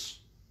Moses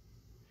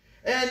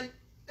and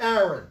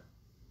Aaron.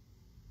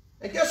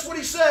 And guess what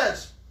he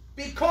says?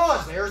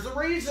 Because, there's the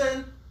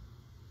reason.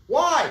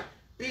 Why?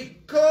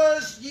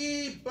 Because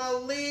ye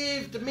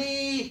believed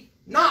me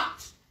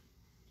not.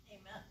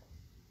 Amen.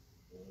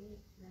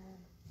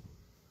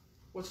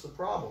 What's the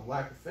problem?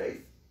 Lack of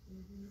faith?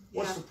 Mm-hmm.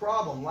 What's the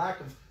problem? Lack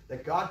of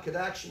that God could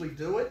actually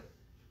do it?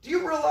 Do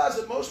you realize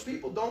that most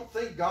people don't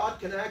think God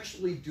can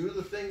actually do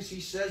the things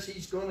he says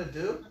he's going to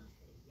do?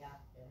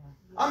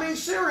 I mean,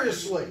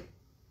 seriously.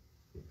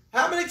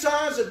 How many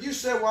times have you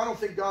said, well, I don't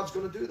think God's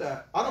going to do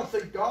that. I don't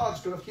think God's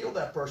going to heal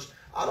that person.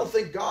 I don't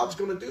think God's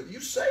going to do it.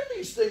 You say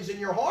these things in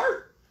your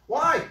heart.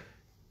 Why?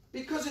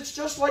 Because it's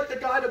just like the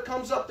guy that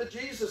comes up to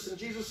Jesus and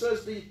Jesus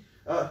says,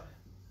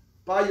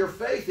 by your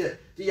faith,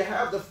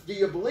 do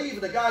you believe?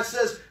 And the guy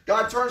says,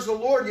 God turns to the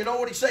Lord, and you know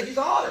what he says? He's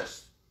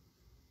honest.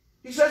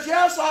 He says,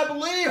 yes, I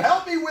believe.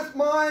 Help me with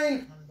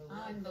mine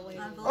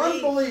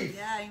unbelief.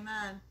 Yeah,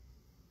 amen.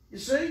 You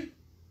see?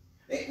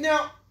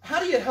 Now, how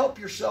do you help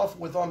yourself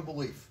with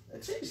unbelief?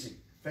 It's easy.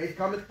 Faith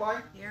cometh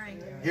by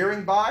Hearing.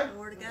 Hearing by The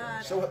Word of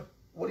God. So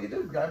what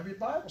do? Grab your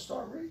Bible,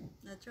 start reading.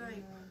 That's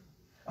right.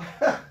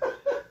 I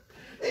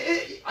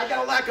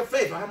got a lack of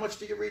faith. How much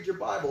do you read your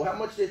Bible? How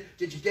much did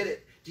you get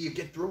it? Do you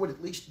get through it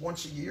at least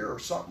once a year or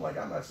something like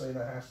that? I'm not saying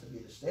that has to be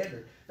the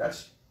standard.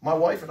 That's my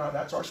wife and I,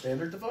 that's our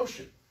standard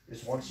devotion,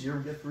 is once a year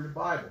we get through the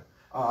Bible.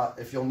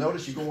 If you'll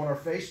notice, you go on our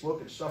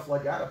Facebook and stuff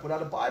like that, I put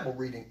out a Bible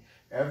reading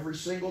every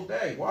single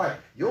day. Why?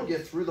 You'll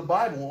get through the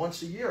Bible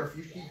once a year if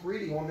you keep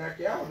reading on that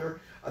calendar.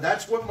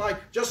 That's what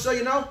just so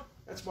you know,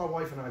 that's my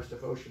wife and I's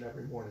devotion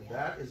every morning.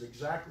 That is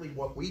exactly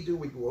what we do.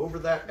 We go over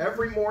that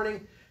every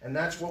morning, and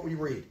that's what we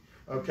read.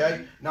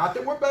 Okay? Not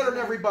that we're better than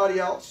everybody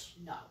else.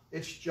 No.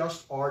 It's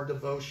just our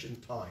devotion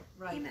time.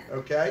 Right. Amen.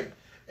 Okay?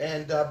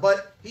 And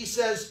but he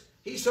says,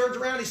 he turns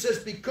around, he says,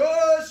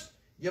 because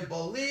you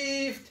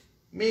believed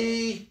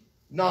me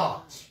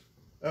not.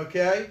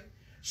 Okay?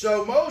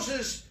 So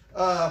Moses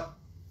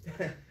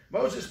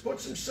Moses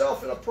puts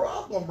himself in a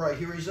problem right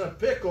here. He's in a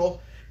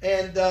pickle.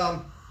 And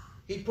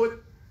you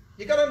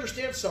got to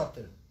understand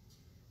something.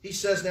 he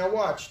says, now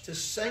watch, to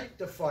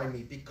sanctify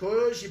me,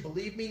 because you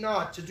believe me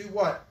not. To do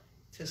what?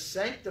 To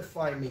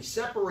sanctify me,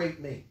 separate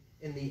me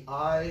in the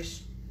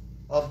eyes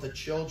of the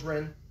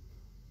children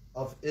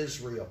of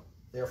Israel.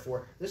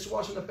 Therefore, this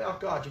wasn't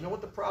about God. You know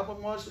what the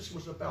problem was? This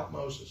was about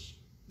Moses.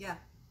 Yeah.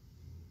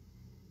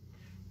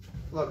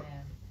 Look,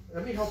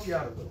 let me help you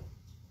out a little.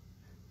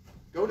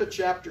 Go to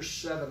chapter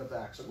 7 of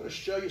Acts. I'm going to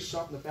show you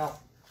something about...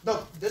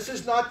 No, this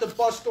is not the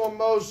bust on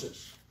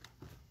Moses.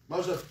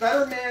 Moses is a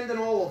better man than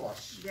all of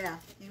us. Yeah.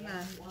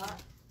 Amen.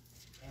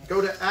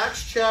 Go to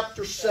Acts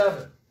chapter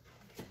 7.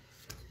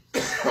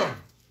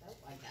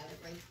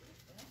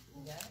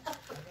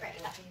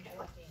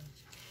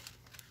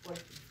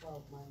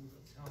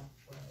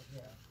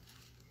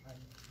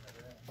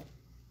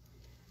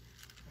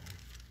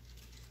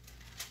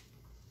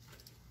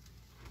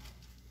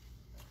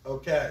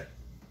 Okay.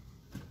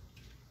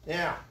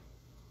 Now,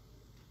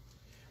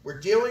 we're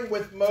dealing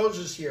with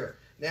Moses here.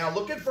 Now,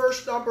 look at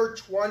verse number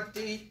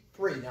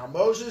 23. Now,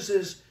 Moses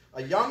is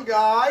a young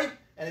guy,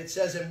 and it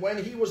says, and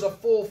when he was a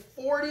full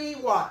 40,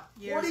 what?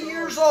 40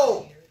 years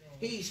old.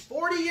 He's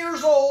 40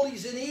 years old.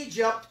 He's in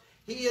Egypt.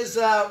 He's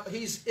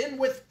in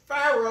with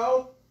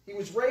Pharaoh. He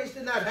was raised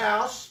in that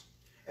house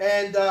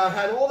and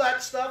had all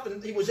that stuff,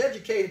 and he was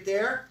educated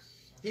there.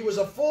 He was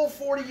a full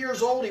 40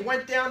 years old. He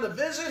went down to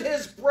visit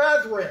his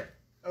brethren.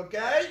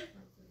 Okay?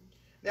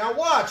 Now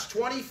watch,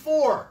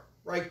 24,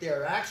 right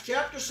there. Acts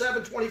chapter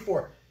 7,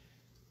 24.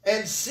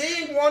 And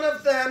seeing one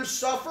of them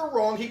suffer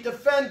wrong, he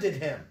defended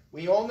him.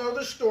 We all know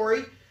the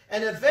story.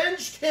 And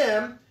avenged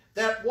him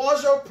that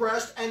was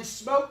oppressed and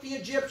smote the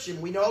Egyptian.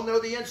 We all know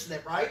the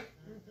incident, right?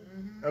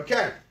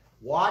 Okay,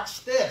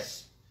 watch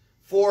this.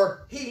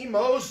 For he,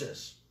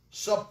 Moses,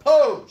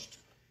 supposed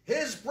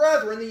his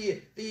brethren,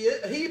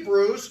 the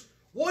Hebrews,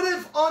 would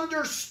have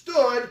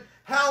understood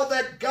how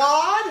that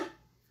God,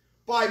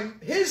 by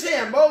his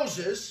hand,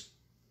 Moses,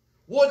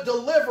 would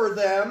deliver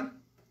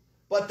them,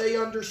 but they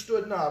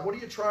understood not. What are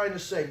you trying to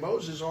say?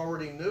 Moses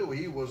already knew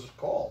he was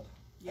called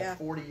at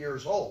 40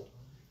 years old.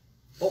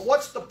 But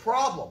what's the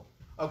problem?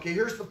 Okay,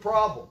 here's the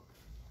problem.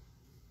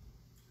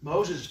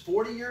 Moses is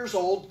 40 years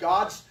old.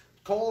 God's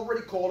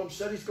already called him,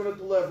 said he's going to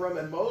deliver him,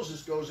 and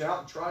Moses goes out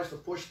and tries to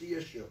push the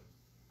issue.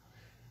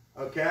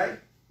 Okay?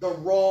 The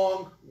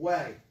wrong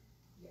way.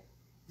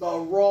 The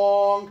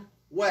wrong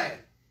way.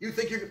 You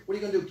think what are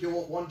you going to do? Kill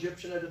one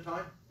Egyptian at a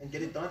time and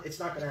get it done? It's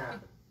not going to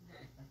happen.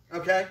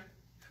 Okay?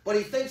 But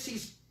he thinks he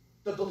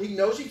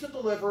knows he's a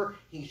deliverer.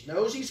 He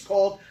knows he's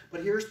called.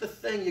 But here's the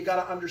thing you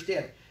got to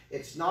understand.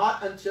 It's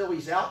not until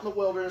he's out in the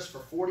wilderness for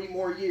 40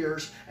 more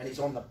years and he's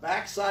on the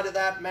backside of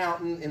that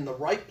mountain in the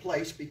right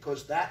place,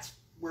 because that's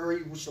where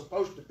he was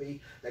supposed to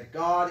be, that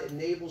God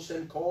enables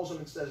him, calls him,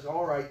 and says,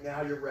 all right,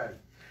 now you're ready.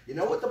 You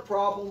know what the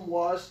problem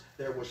was?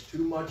 There was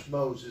too much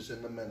Moses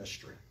in the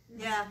ministry.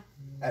 Yeah.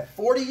 At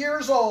 40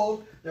 years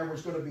old, there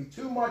was going to be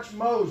too much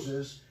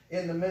Moses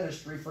in the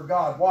ministry for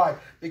God. Why?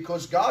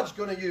 Because God's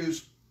going to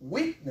use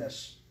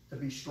weakness to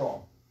be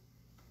strong.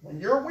 When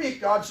you're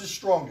weak, God's the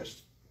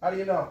strongest. How do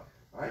you know?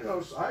 I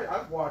know.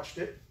 I've watched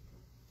it.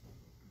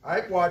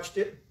 I've watched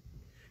it.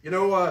 You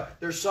know,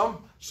 there's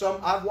some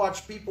I've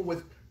watched people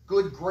with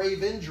good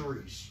grave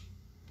injuries.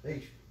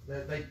 They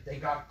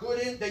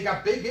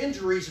got big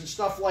injuries and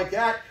stuff like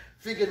that.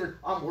 Figuring,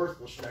 I'm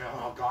worthless now.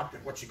 Oh God,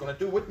 what's he going to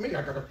do with me?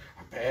 I got a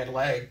bad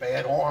leg,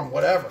 bad arm,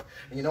 whatever.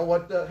 And you know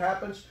what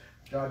happens?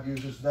 God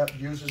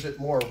uses it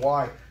more.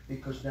 Why?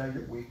 Because now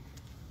you're weak.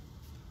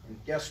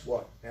 And guess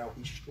what? Now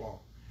he's strong.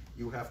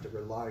 You have to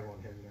rely on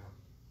him now.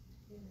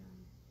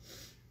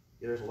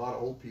 Yeah, there's a lot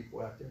of old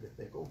people out there that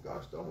think, oh,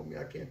 God's done with me.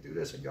 I can't do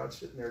this. And God's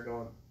sitting there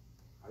going,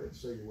 I didn't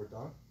say you were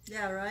done.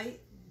 Yeah,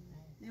 right?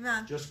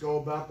 Amen. Just go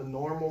about the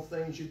normal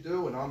things you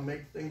do, and I'll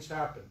make things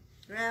happen.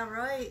 Yeah,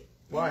 right.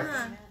 Why?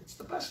 Amen. It's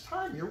the best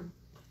time. You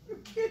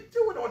can't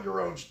do it on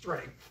your own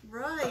strength.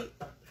 Right.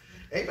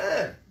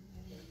 Amen.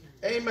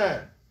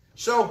 Amen.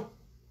 So,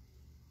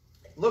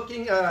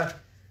 looking, go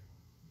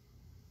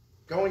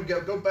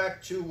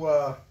back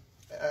to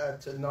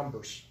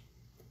Numbers.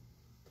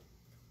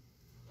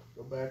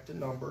 Go back to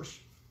Numbers.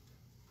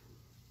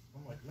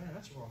 I'm like, man,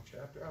 that's the wrong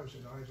chapter. I was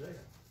in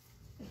Isaiah.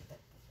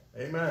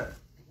 Amen.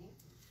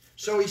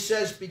 So he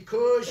says,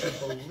 because you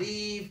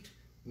believed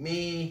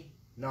me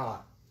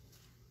not,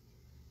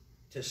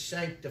 to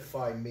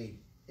sanctify me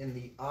in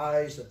the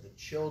eyes of the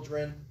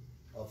children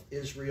of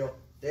Israel,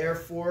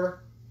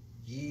 therefore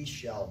ye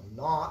shall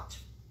not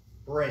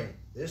bring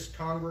this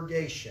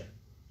congregation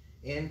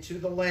into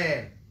the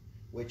land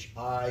which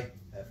I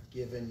have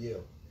given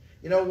you.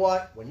 You know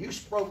what? When you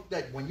spoke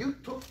that, when you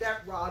took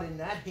that rod in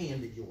that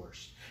hand of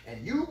yours,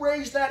 and you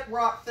raised that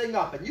rock thing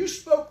up, and you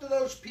spoke to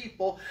those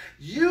people,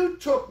 you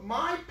took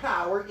my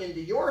power into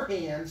your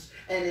hands,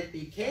 and it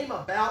became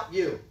about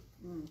you.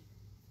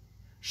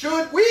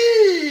 Should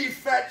we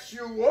fetch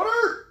you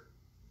water?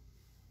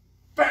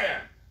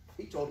 Bam!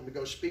 He told him to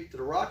go speak to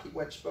the rock. He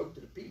went and spoke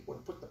to the people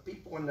and put the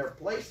people in their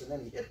place, and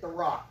then he hit the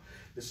rock.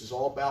 This is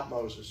all about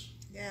Moses.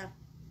 Yeah.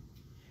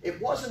 It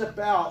wasn't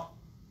about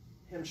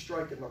him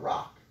striking the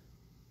rock.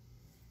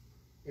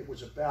 It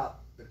was about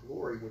the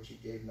glory which he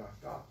gave not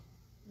God.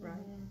 Right.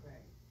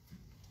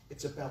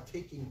 It's about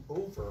taking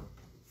over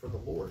for the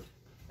Lord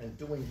and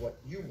doing what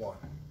you want.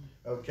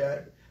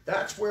 Okay?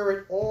 That's where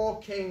it all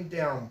came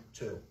down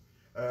to.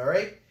 All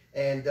right?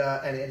 And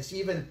it's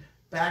even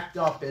backed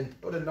up in,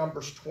 go to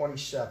Numbers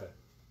 27.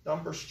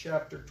 Numbers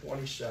chapter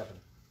 27.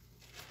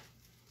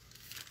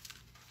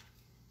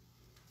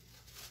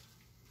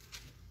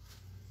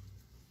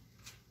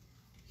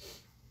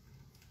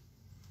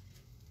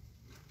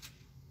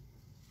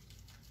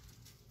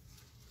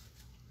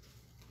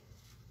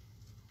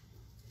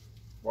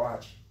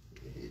 Watch.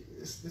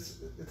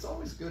 It's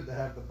always good to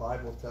have the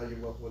Bible tell you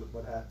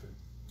what happened.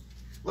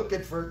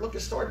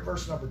 Start at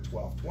verse number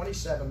 12.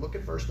 27, look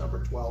at verse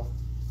number 12.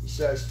 He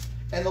says,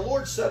 "And the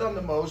Lord said unto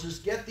Moses,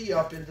 Get thee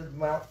up into the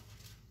Mount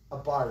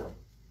Abiram,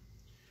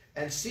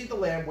 and see the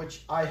land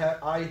which I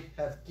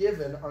have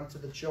given unto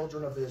the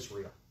children of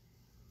Israel.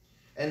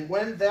 And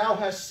when thou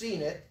hast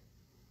seen it,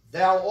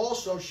 thou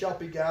also shalt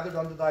be gathered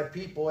unto thy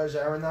people, as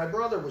Aaron thy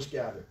brother was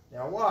gathered."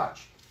 Now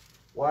watch.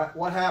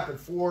 What happened?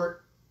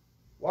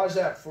 Why is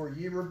that? "For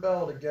ye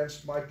rebelled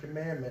against my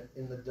commandment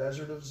in the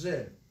desert of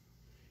Zin,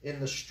 in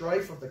the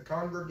strife of the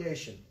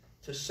congregation,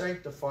 to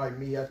sanctify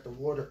me at the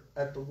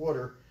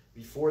water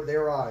before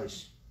their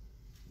eyes.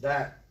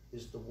 That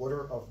is the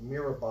water of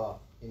Meribah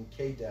in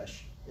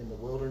Kadesh, in the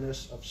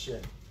wilderness of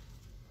Sin."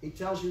 He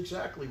tells you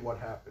exactly what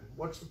happened.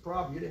 What's the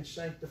problem? You didn't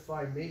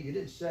sanctify me. You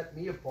didn't set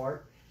me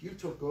apart. You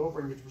took over,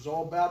 and it was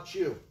all about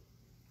you. It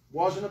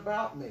wasn't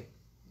about me.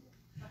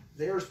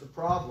 There's the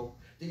problem.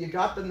 Do you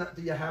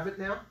have it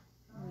now?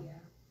 Oh, yeah.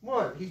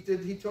 What?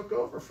 He took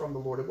over from the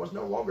Lord. It was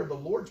no longer the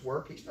Lord's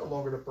work. He's no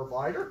longer the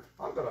provider.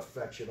 I'm going to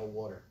fetch you the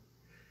water.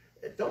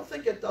 Don't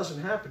think it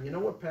doesn't happen. You know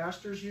what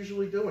pastors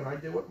usually do, and I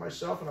do it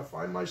myself, and I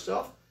find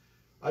myself,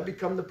 I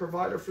become the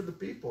provider for the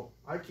people.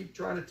 I keep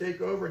trying to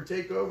take over and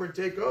take over and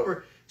take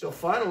over, till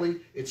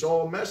finally it's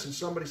all a mess, and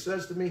somebody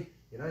says to me,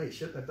 you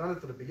shouldn't have done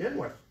it to begin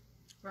with.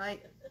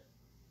 Right.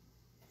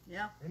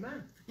 Yeah.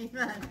 Amen.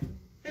 Amen.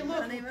 Hey,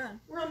 look, Amen.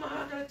 we're on the,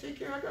 I got to take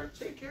care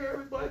of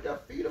everybody, I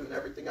got to feed them and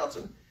everything else,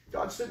 and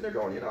God's sitting there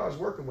going, I was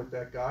working with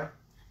that guy.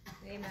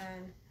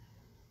 Amen.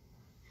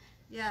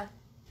 Yeah.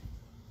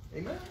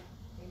 Amen.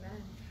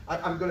 Amen.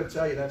 I'm going to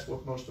tell you, that's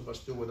what most of us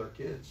do with our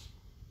kids.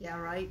 Yeah,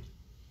 right.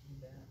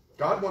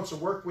 God wants to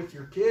work with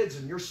your kids,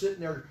 and you're sitting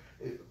there.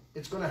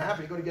 It's going to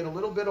happen. You're going to get a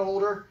little bit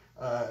older.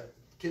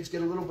 Kids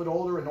get a little bit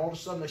older, and all of a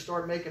sudden they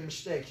start making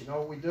mistakes. You know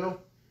what we do?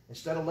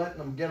 Instead of letting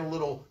them get a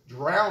little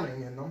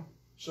drowning in them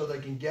so they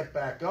can get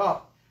back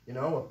up,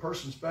 a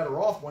person's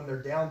better off when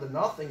they're down to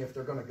nothing if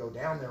they're going to go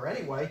down there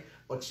anyway.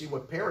 But see,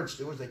 what parents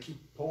do is they keep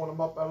pulling them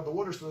up out of the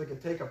water so they can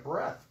take a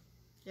breath.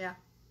 Yeah.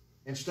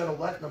 Instead of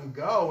letting them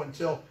go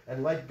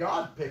and let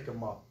God pick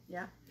them up.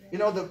 Yeah.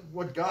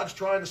 What God's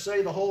trying to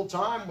say the whole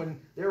time when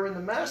they're in the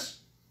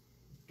mess,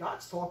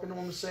 God's talking to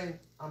them and saying,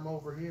 I'm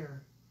over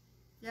here.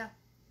 Yeah.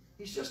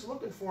 He's just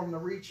looking for them to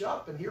reach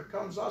up, and here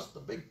comes us, the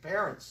big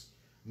parents.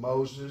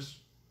 Moses,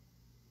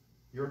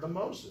 you're the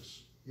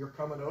Moses. You're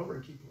coming over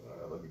and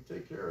let me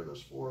take care of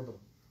this for them.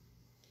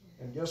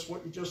 And guess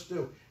what you just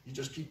do? You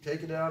just keep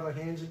taking it out of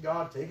the hands of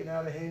God, taking it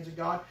out of the hands of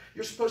God.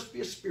 You're supposed to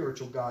be a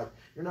spiritual guide.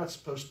 You're not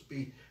supposed to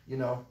be, you're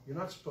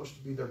not supposed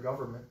to be their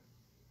government.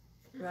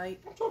 Right.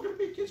 I'm talking to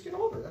big kids get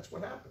older. That's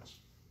what happens.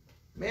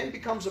 Man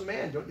becomes a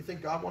man. Don't you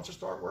think God wants to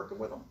start working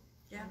with them?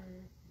 Yeah.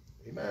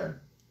 Amen.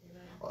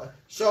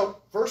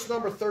 So, verse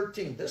number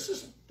 13. This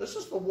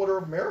is the water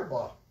of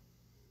Meribah.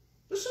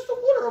 This is the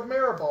water of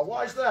Meribah.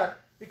 Why is that?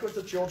 Because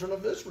the children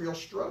of Israel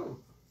strove.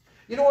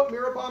 You know what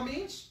Meribah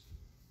means?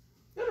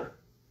 Bitter.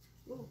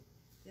 Ooh.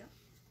 Yeah.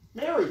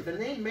 Mary. The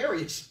name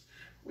Mary is.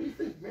 What do you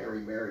think?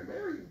 Mary.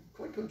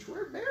 Quite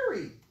contrary.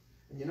 Mary.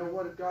 And you know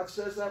what God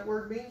says that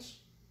word means?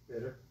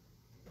 Bitter.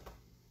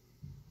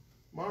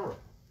 Mara.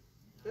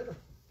 Bitter.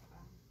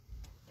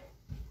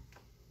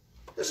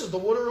 This is the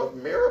water of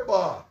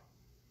Meribah.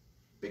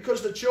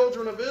 Because the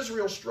children of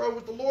Israel strove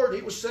with the Lord.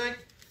 He was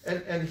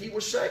he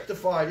was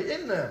sanctified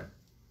in them.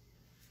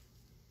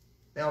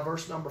 Now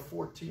verse number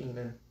 14.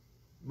 And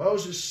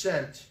Moses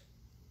sent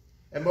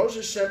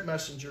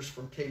messengers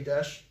from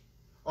Kadesh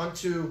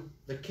unto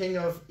the king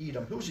of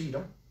Edom. Who's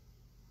Edom?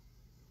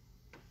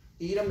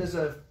 Edom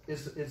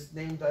is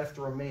named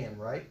after a man,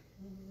 right?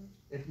 Mm-hmm.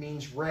 It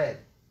means red.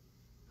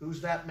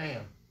 Who's that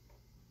man?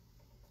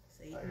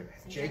 Satan.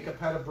 Jacob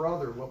had a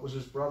brother. What was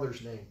his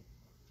brother's name?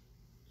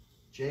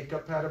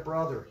 Jacob had a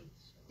brother.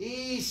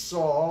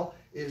 Esau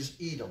is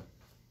Edom.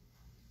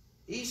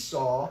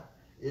 Esau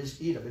is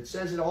Edom. It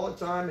says it all the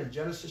time in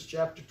Genesis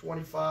chapter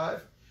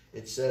 25.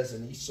 It says,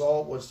 and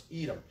Esau was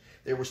Edom.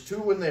 There was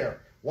two in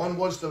there. One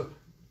was the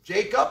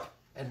Jacob,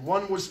 and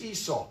one was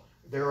Esau.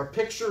 They're a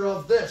picture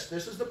of this.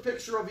 This is the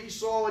picture of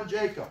Esau and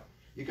Jacob.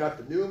 You got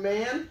the new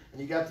man,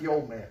 and you got the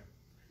old man.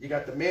 You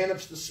got the man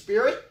of the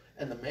spirit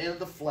and the man of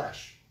the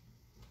flesh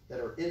that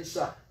are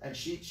inside. And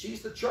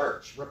she's the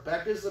church.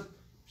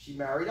 She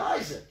married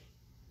Isaac,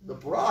 the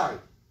bride.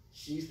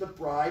 She's the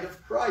bride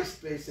of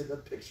Christ, basically,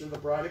 the picture of the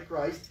bride of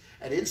Christ.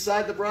 And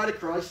inside the bride of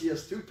Christ, she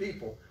has two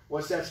people.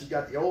 What's that? She's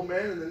got the old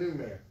man and the new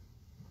man.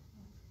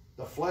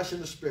 The flesh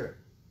and the spirit.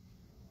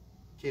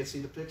 Can't see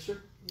the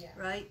picture? Yeah.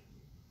 Right?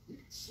 You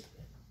can see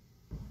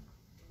it.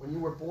 When you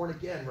were born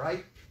again,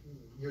 right?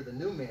 You're the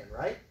new man,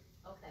 right?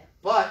 Okay.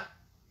 But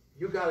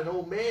you got an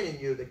old man in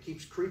you that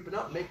keeps creeping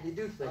up, making you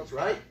do things,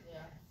 right? Yeah.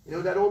 You know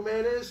who that old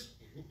man is?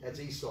 That's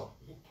Esau.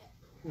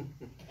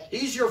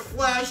 He's your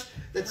flesh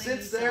that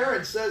sits there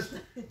and says,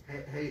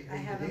 hey, I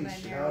haven't Denise,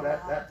 been you there know a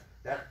while.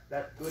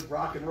 that good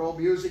rock and roll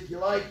music you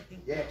like?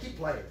 Yeah, keep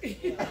playing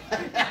it.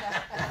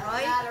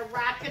 Not a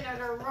rockin'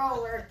 and a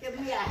roller. Give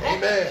me a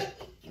Amen.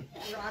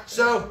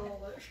 So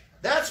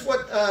that's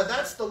what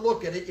that's the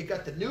look at it. You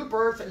got the new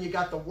birth and you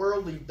got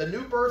the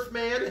new birth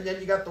man, and then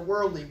you got the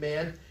worldly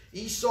man.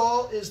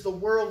 Esau is the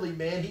worldly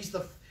man. He's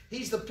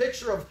the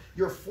picture of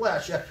your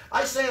flesh.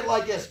 I say it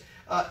like this.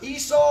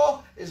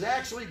 Esau is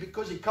actually,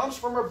 because he comes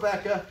from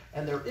Rebekah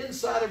and they're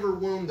inside of her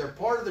womb, they're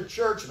part of the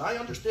church, and I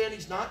understand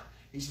he's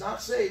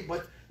not saved,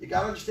 but you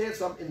got to understand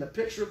something. In the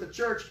picture of the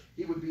church,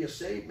 he would be a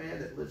saved man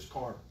that lives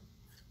carnal.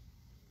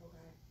 Okay.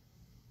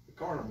 The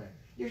carnal man.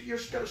 You're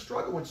just going to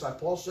struggle inside.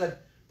 Paul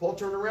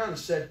turned around and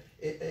said,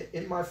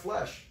 in my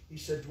flesh, he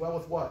said, dwell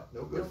with what?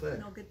 No good thing.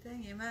 No good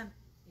thing. Amen.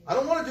 I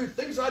don't want to do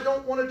things I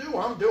don't want to do.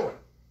 I'm doing.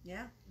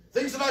 Yeah.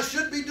 Things that I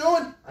should be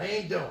doing, I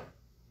ain't doing.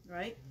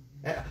 Right?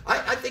 And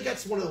I think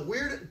that's one of the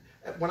weird.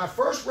 When I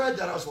first read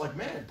that, I was like,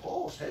 man,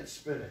 Paul's head's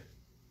spinning.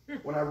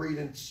 When I read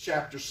in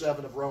chapter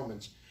 7 of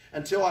Romans,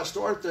 until I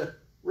started to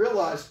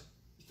realize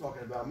he's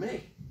talking about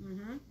me.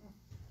 Mm-hmm.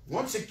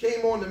 Once it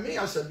came on to me,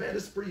 I said, man,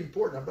 this is pretty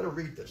important. I better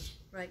read this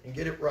and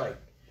get it right.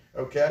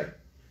 Okay?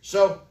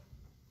 So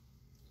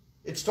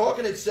it's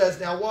talking, it says,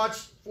 now watch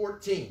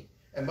 14.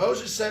 And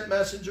Moses sent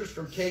messengers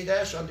from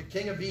Kadesh unto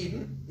king of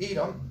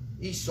Edom,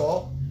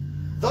 Esau.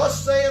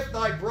 Thus saith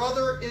thy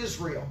brother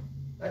Israel.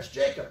 That's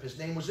Jacob. His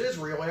name was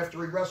Israel after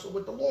he wrestled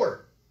with the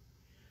Lord.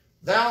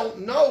 Thou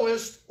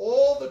knowest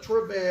all the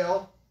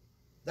travail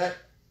that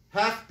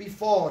hath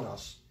befallen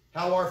us,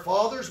 how our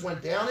fathers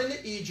went down into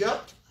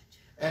Egypt,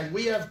 and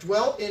we have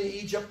dwelt in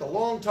Egypt a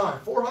long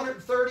time,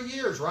 430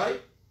 years, right?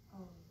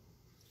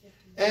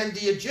 And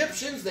the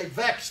Egyptians, they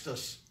vexed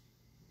us.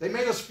 They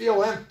made us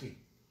feel empty.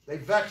 They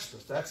vexed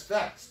us. That's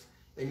vexed.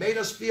 They made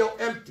us feel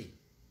empty.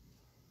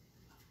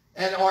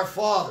 And our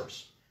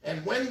fathers.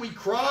 And when we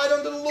cried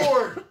unto the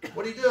Lord,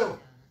 what did he do?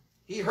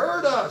 He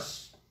heard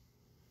us.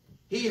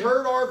 He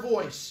heard our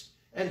voice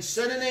and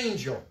sent an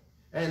angel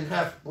and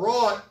hath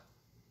brought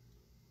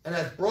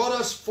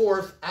us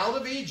forth out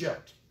of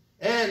Egypt.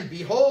 And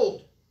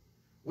behold,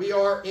 we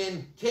are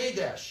in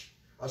Kadesh,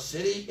 a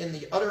city in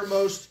the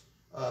uttermost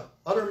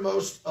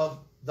of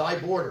thy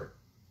border.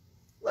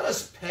 Let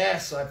us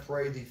pass, I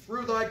pray thee,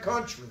 through thy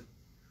country.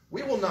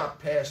 We will not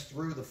pass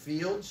through the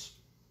fields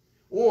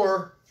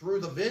or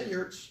through the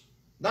vineyards.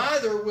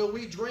 Neither will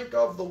we drink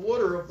of the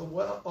water of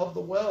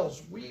the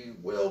wells. We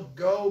will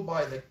go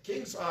by the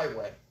king's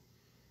highway.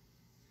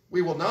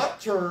 We will not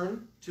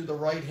turn to the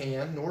right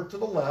hand nor to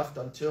the left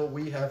until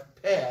we have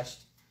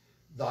passed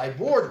thy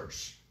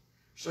borders.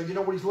 So you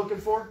know what he's looking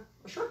for?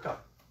 A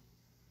shortcut.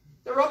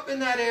 They're up in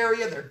that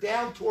area. They're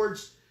down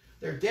towards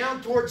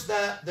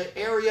the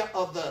area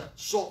of the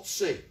Salt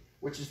Sea,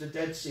 which is the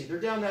Dead Sea. They're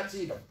down, that's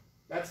Edom.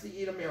 That's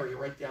the Edom area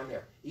right down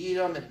there.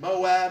 Edom and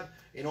Moab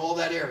and all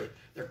that area.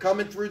 They're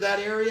coming through that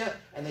area,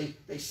 and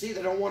they see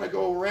they don't want to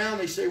go around.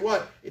 They say,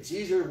 what? It's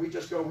easier. We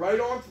just go right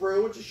on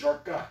through. It's a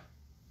shortcut.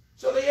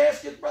 So they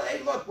ask it,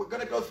 hey, look, we're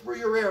going to go through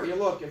your area.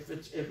 Look, if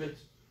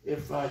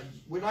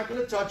we're not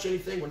going to touch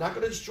anything, we're not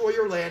going to destroy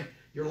your land.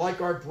 You're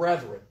like our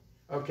brethren.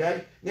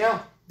 Okay?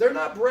 Now, they're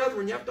not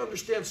brethren. You have to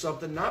understand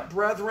something. Not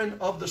brethren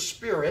of the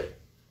Spirit,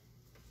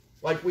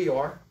 like we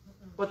are,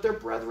 but they're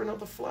brethren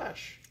of the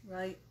flesh.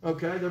 Right.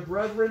 Okay? They're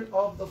brethren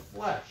of the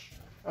flesh.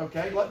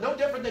 Okay? No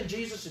different than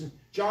Jesus in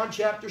John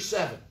chapter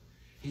 7.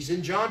 He's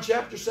in John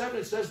chapter 7.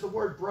 It says the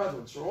word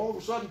brethren. So all of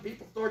a sudden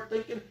people start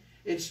thinking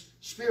it's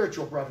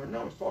spiritual brethren.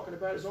 No, he's talking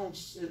about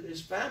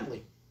his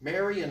family,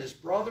 Mary and his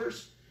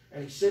brothers,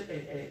 and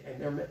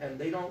and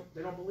they don't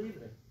believe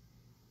in him.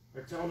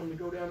 They're telling him to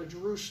go down to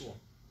Jerusalem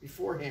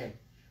beforehand,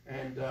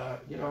 and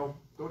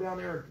go down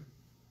there,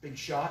 big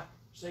shot,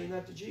 saying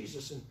that to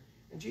Jesus,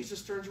 and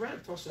Jesus turns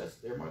around and says,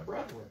 "They're my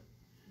brethren."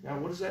 Now,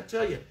 what does that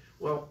tell you?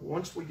 Well,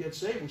 once we get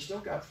saved, we still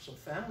got some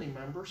family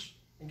members,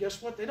 and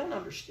guess what? They don't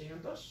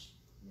understand us.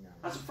 No.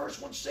 I was the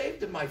first one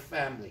saved in my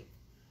family.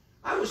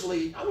 I was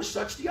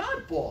such the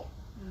oddball.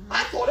 Mm-hmm.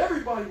 I thought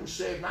everybody was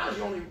saved, and I was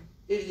the only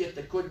idiot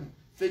that couldn't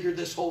figure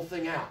this whole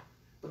thing out.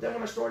 But then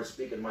when I started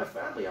speaking to my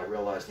family, I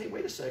realized, hey,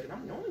 wait a second,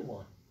 I'm the only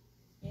one.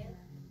 Yeah.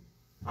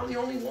 I'm the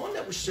only one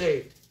that was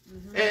saved.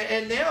 Mm-hmm.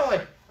 And now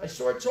I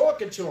started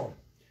talking to them.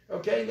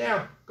 Okay,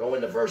 now go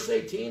into verse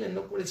 18 and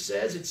look what it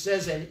says. It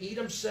says, and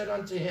Edom said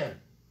unto him,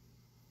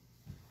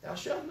 thou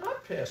shalt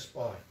not pass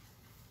by.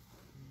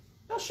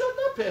 Thou shalt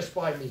not pass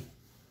by me,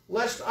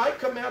 lest I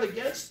come out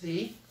against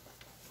thee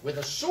with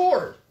a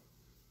sword.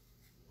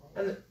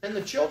 And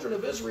the children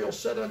of Israel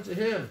said unto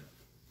him,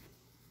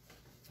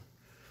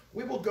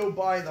 we will go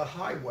by the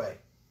highway,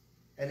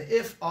 and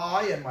if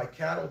I and my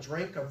cattle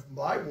drink of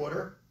thy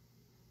water,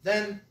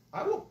 then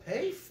I will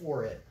pay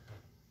for it.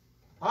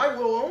 I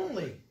will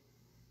only,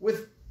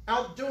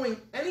 without doing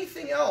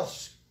anything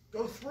else,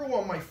 go through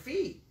on my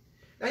feet.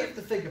 Now you have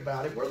to think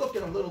about it. We're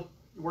looking a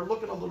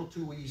little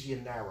too easy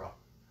and narrow.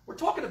 We're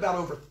talking about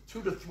over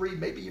 2 to 3,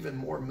 maybe even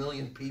more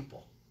million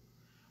people.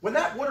 When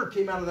that water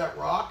came out of that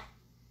rock,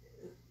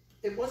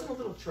 it wasn't a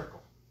little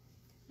trickle.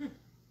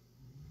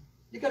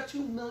 You got 2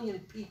 million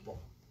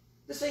people.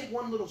 This ain't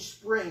one little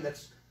spring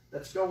that's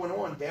going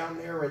on down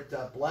there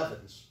at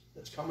Blevins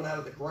that's coming out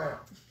of the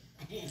ground.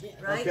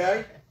 Right.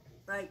 Okay?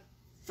 Right.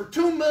 For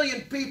 2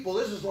 million people,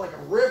 this is like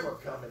a river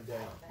coming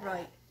down.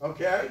 Right.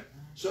 Okay?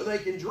 So they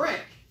can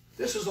drink.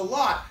 This is a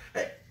lot.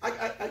 Hey,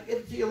 I give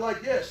it to you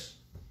like this.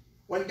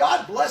 When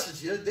God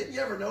blesses you, didn't you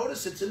ever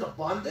notice it's in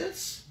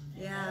abundance?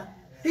 Yeah.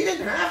 He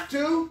didn't have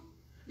to.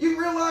 You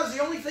realize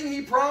the only thing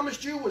he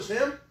promised you was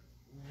him?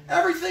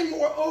 Everything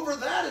more over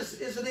that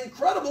is an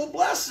incredible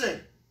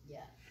blessing.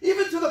 Yeah.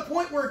 Even to the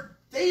point where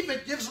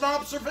David gives an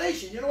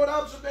observation. You know what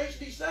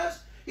observation he says?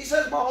 He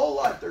says, my whole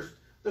life,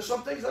 there's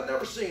some things I've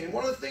never seen. And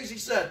one of the things he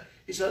said,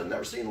 I've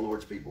never seen the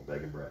Lord's people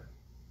begging bread.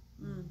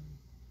 Mm.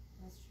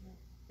 That's true.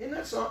 Isn't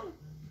that something?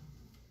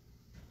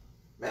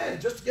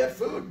 Man, just to get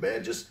food,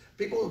 man. Just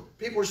people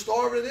are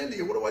starving in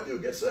India. What do I do?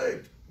 Get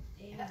saved.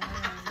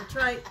 That's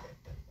right.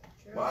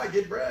 Why?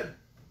 Get bread.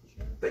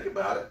 Think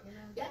about it.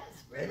 Yes.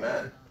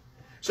 Amen.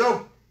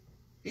 So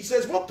he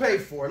says, we'll pay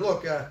for it.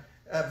 Look,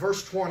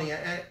 verse 20.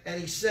 And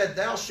he said,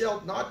 thou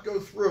shalt not go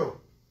through.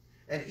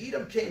 And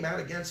Edom came out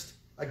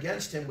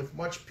against him with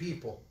much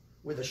people,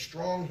 with a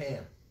strong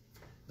hand.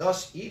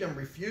 Thus Edom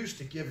refused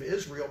to give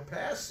Israel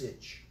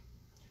passage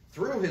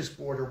through his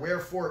border.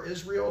 Wherefore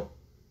Israel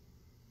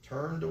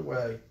turned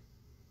away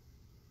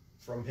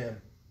from him.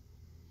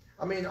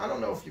 I mean, I don't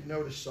know if you've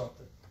noticed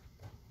something.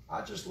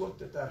 I just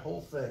looked at that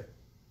whole thing.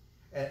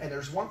 And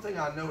there's one thing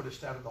I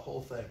noticed out of the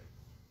whole thing.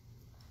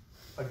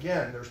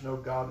 Again, there's no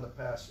God in the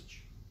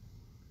passage.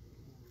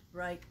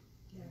 Right.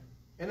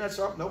 Isn't that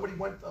something? Nobody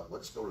went,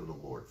 let's go to the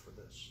Lord for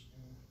this.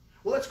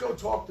 Well, let's go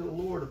talk to the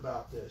Lord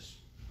about this.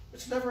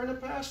 It's never in the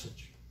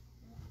passage.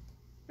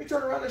 They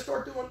turn around and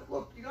start doing,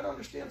 look, you got to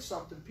understand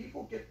something.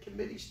 People get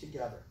committees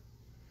together.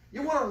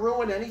 You want to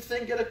ruin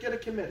anything, get a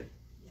committee.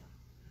 Yeah.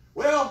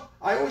 Well,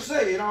 I always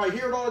say, I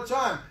hear it all the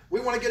time.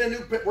 We're going to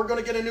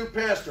get a new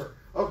pastor.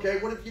 Okay,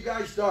 what have you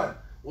guys done?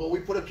 Well, we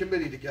put a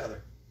committee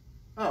together.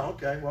 Oh,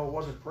 okay. Well, it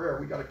wasn't prayer.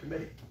 We got a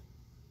committee.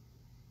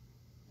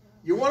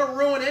 You want to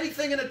ruin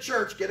anything in a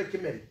church, get a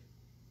committee.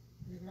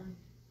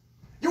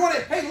 You want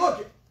to, hey,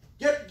 look,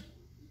 get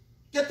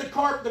the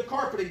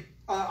carpeting.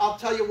 I'll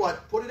tell you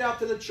what, put it out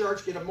to the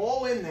church, get them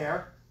all in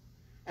there,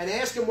 and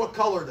ask them what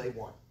color they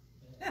want.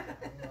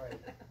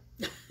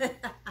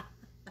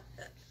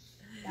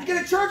 You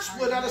get a church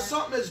split out of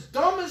something as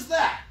dumb as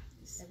that.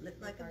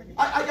 Like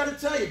I got to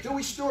tell you,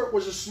 Dewey Stewart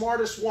was the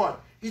smartest one.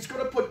 He's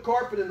going to put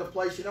carpet in the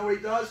place. You know what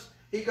he does?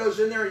 He goes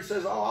in there and he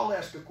says, oh, I'll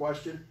ask a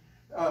question.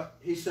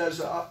 He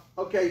says,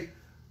 okay,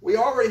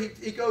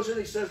 he goes in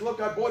and he says,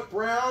 look, I bought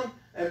brown,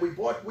 and we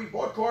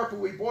bought carpet,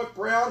 we bought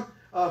brown.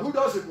 Who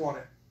doesn't want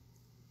it?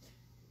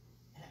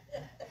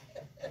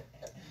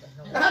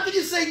 How can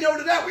you say no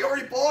to that? We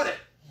already bought it.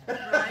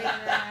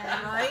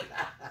 Right.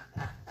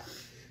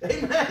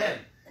 Amen.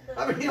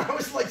 I mean, I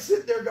was like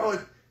sitting there going,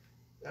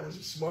 that was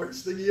the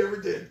smartest thing he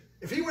ever did.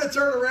 If he would have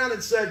turned around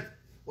and said,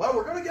 well,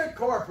 we're going to get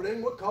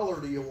carpeting. What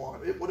color do you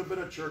want? It would have been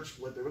a church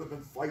split. They would have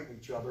been fighting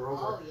each other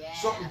over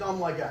something dumb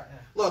like that.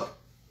 Look,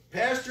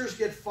 pastors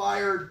get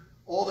fired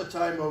all the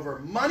time over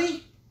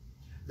money.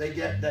 They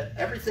get that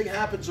everything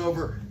happens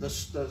over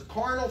the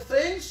carnal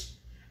things.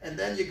 And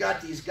then you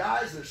got these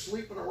guys that are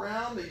sleeping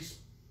around, these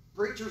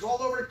preachers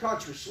all over the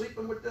country,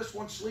 sleeping with this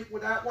one, sleeping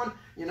with that one.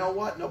 You know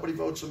what? Nobody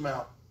votes them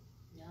out.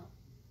 No.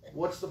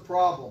 What's the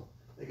problem?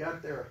 They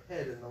got their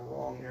head in the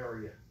wrong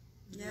area.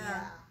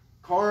 Yeah.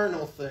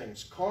 Carnal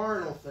things,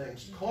 carnal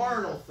things,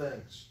 carnal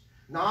things.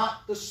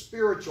 Not the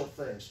spiritual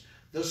things.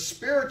 The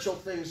spiritual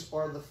things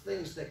are the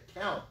things that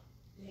count.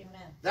 Amen.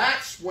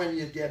 That's when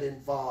you get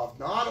involved,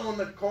 not on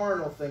the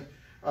carnal thing.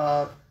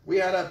 I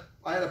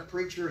had a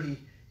preacher.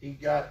 He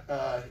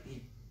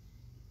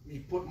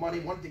put money,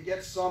 wanted to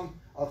get some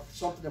of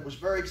something that was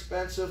very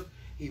expensive.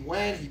 He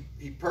went,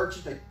 he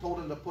purchased. They told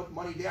him to put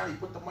money down. He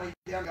put the money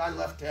down. The guy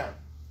left town.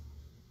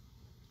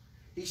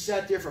 He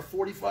sat there for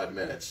 45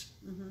 minutes.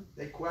 Mm-hmm.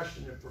 They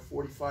questioned him for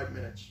 45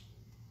 minutes.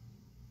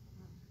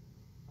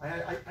 I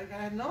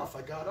had enough.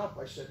 I got up.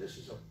 I said, this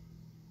is a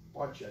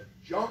bunch of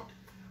junk.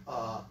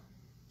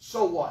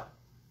 So what?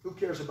 Who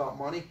cares about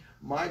money?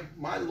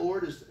 My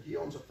Lord, he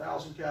owns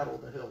 1,000 cattle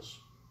in the hills.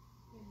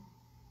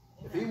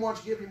 If he wants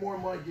to give you more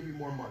money, give you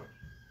more money.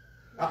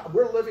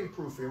 We're living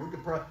proof here.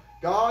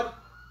 God,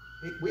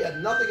 we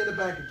had nothing in the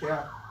bank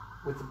account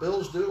with the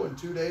bills due in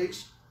 2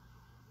 days,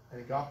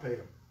 and God paid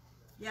them.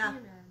 Yeah.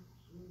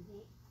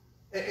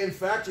 In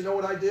fact, you know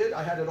what I did?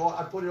 I had it all.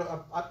 I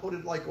put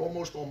it like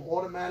almost on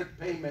automatic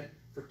payment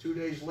for 2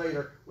 days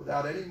later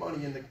without any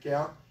money in the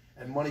account,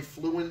 and money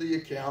flew into the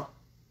account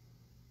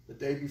the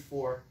day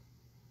before.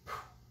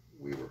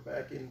 We were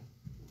back in,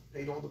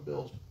 paid all the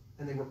bills,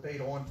 and they were paid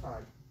on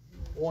time.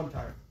 On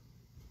time.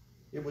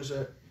 It was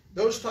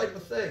Those type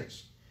of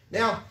things.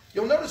 Now,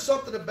 you'll notice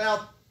something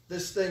about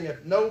this thing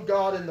of no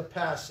God in the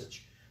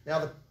passage.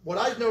 Now, what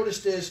I've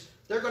noticed is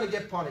they're going to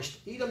get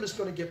punished. Edom is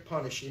going to get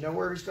punished. You know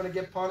where he's going to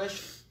get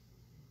punished?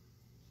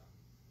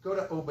 Go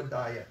to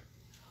Obadiah.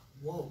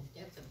 Whoa,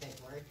 that's a big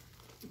word.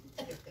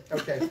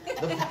 Okay.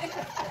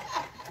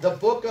 The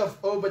book of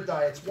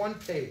Obadiah. It's one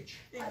page.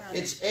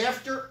 It's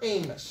after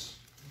Amos.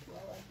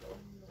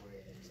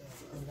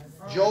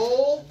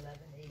 Joel,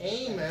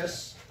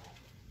 Amos,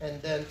 and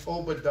then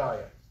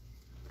Obadiah.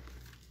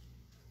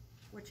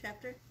 What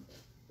chapter?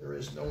 There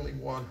is only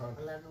one, honey.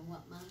 11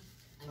 what month?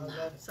 I'm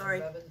not. Sorry.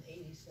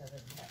 1187.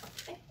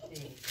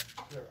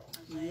 The girl.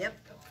 Yep.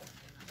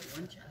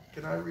 One chapter.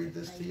 Can I read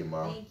this to you,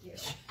 Mom? Thank you.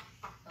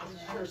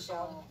 Sure,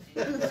 Sal.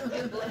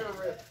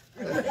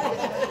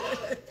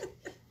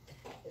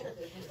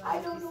 I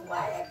don't know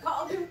why I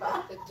called you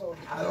Mom.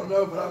 I don't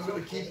know, but I'm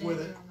going to keep with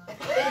it.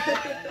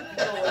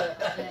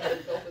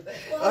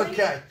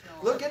 Okay,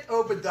 look at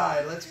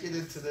Obadiah. Let's get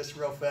into this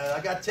real fast.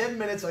 I got 10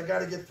 minutes. I got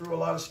to get through a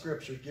lot of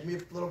scripture. Give me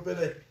a little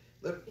bit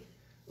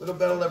of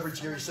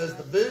leverage here. He says,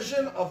 the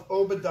vision of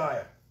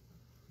Obadiah.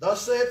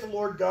 Thus saith the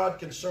Lord God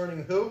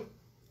concerning who?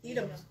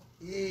 Edom.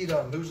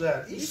 Edom. Who's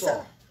that?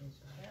 Esau.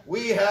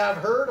 We have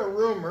heard a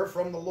rumor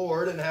from the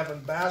Lord, and have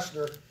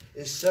ambassador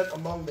is set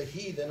among the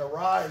heathen.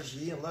 Arise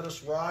ye, and let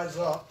us rise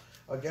up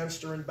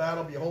against her in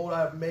battle. Behold,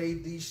 I have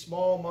made thee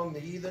small among the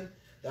heathen.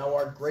 Thou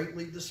art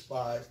greatly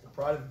despised. The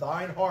pride of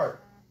thine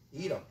heart,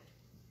 Edom,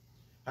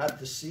 hath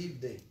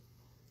deceived thee.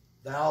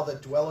 Thou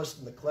that dwellest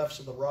in the clefts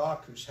of the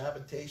rock, whose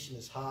habitation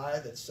is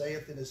high, that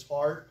saith in his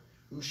heart,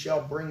 who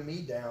shall bring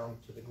me down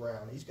to the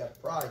ground? He's got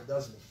pride,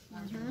 doesn't he?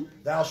 Mm-hmm.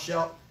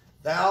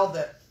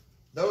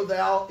 Though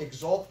thou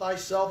exalt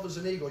thyself as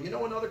an eagle. You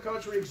know another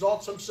country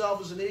exalts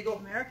himself as an eagle?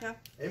 America.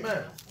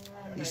 Amen.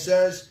 He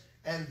says,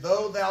 and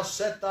though thou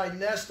set thy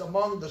nest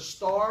among the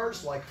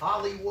stars, like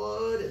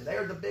Hollywood, and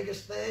they're the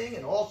biggest thing,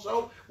 and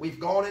also we've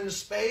gone into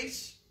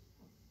space.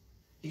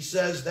 He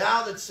says,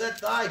 thou that set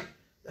thy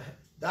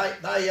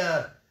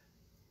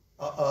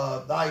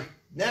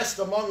nest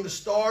among the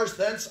stars,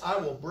 thence I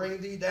will bring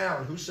thee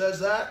down. Who says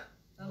that?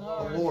 The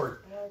Lord. The Lord.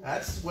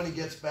 That's when he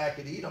gets back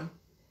at Edom,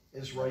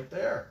 is right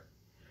there.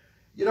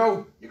 You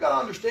know, you got to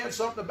understand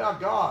something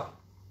about God.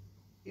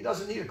 He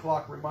doesn't need a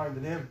clock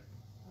reminding him.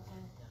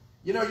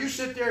 You know, you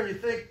sit there and you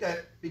think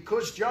that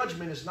because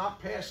judgment is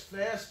not passed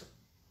fast,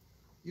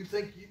 you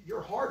think your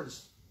heart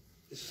is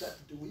set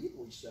to do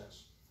evil, he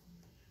says.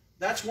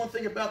 That's one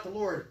thing about the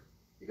Lord.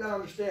 You got to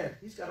understand,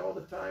 he's got all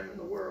the time in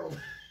the world.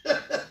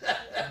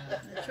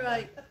 That's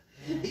right.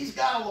 He's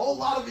got a whole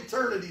lot of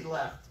eternity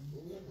left.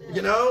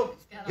 You know,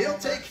 he'll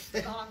take...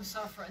 long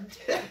suffering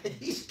too.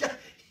 He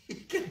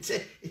can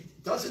take...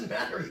 It doesn't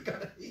matter.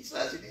 He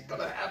says it ain't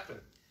going to happen.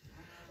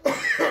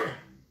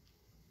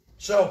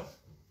 So,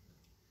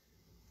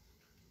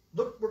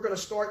 look, we're going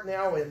to start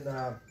now in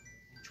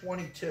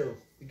 22.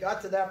 We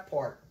got to that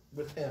part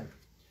with him.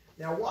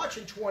 Now, watch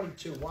in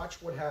 22.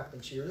 Watch what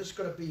happens here. This is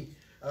going to be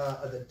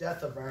the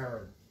death of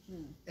Aaron.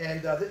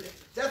 And the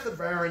death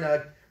of Aaron,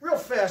 real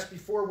fast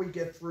before we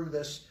get through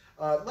this,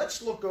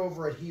 let's look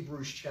over at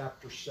Hebrews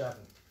chapter 7.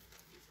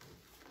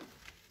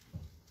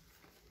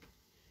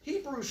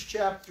 Hebrews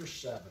chapter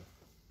 7.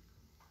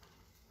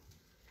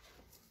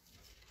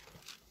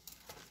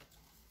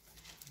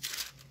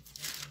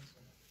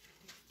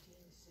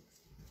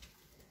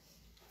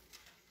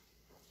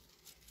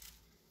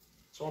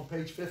 It's on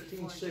page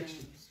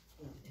 1560.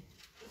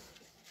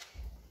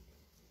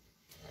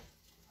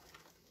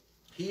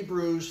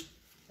 Hebrews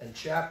and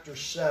chapter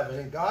 7.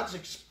 And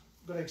God's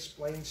going to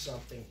explain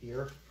something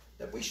here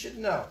that we should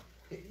know.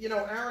 You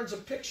know, Aaron's a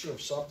picture of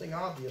something,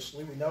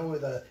 obviously. We know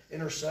the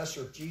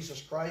intercessor of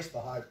Jesus Christ, the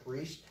high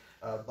priest.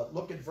 But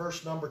look at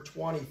verse number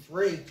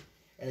 23,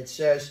 and it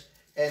says,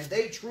 and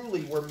they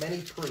truly were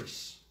many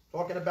priests.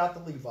 Talking about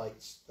the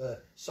Levites,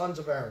 the sons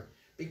of Aaron.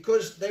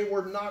 Because they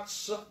were not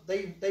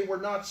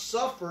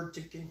suffered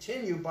to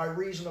continue by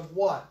reason of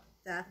what?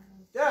 Death.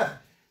 Death.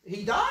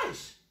 He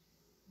dies.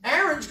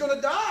 Aaron's going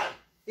to die.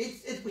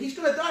 He's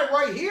going to die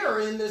right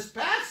here in this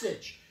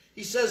passage.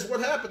 He says,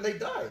 what happened? They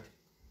died.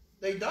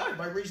 They died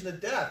by reason of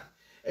death.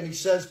 And he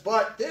says,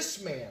 but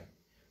this man,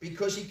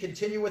 because he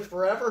continueth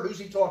forever, who's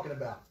he talking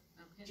about?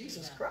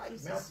 Jesus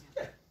Christ.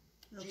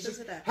 Jesus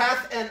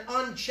hath an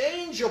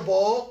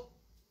unchangeable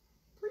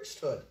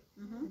priesthood.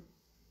 Mm-hmm.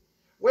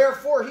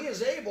 Wherefore he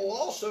is able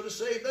also to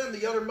save them,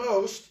 the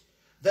uttermost,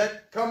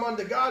 that come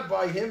unto God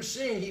by him,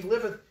 seeing he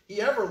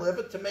ever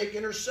liveth to make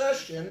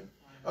intercession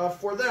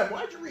for them.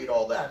 Why'd you read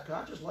all that?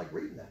 I just like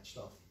reading that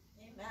stuff.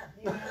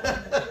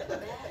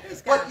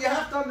 But you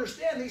have to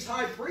understand, these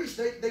high priests,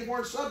 they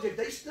weren't subject.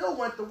 They still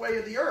went the way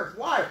of the earth.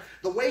 Why?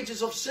 The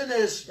wages of sin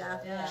is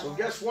death. So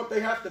guess what they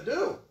have to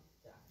do?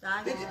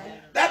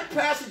 That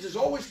passage has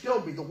always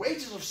killed me. The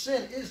wages of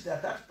sin is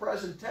death. That's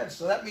present tense.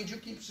 So that means you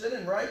keep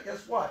sinning, right?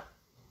 Guess what?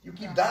 You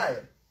keep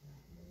dying.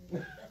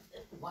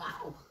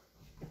 Wow.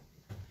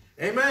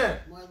 Amen.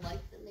 More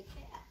life than the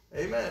cat.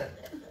 Amen.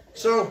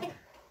 So,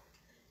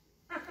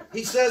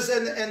 He says,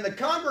 and the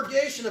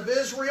congregation of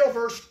Israel,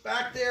 verse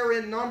back there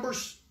in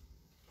Numbers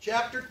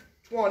chapter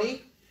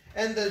 20,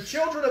 and the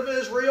children of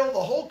Israel, the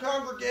whole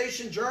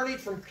congregation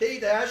journeyed from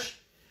Kadesh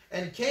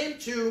and came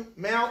to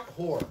Mount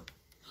Hor.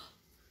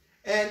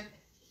 And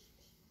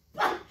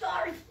I'm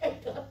sorry.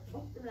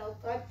 No,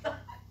 I'm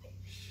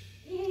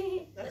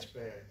sorry. that's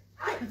bad.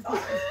 I'm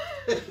sorry.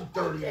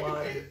 Dirty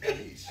mind,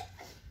 please.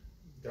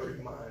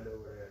 Dirty mind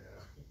over there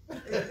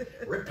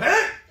now.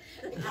 Repent!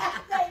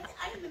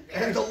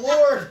 And the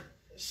Lord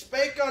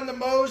spake unto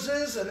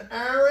Moses and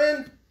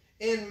Aaron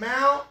in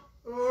Mount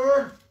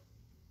Hor.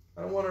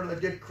 I don't want her to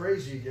get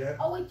crazy again.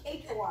 Oh, it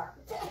takes a while.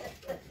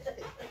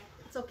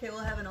 It's okay, we'll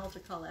have an altar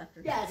call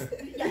after. Yes.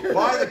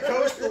 By the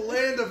coastal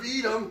land of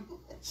Edom,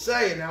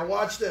 saying, now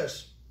watch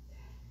this.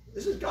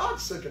 This is God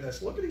singing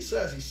this. Look what he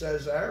says. He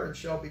says, Aaron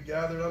shall be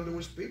gathered unto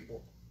his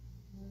people.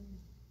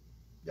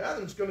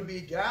 Aaron's going to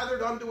be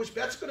gathered unto his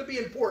people. That's going to be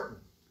important.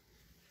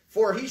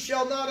 For he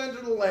shall not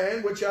enter the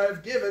land which I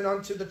have given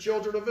unto the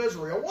children of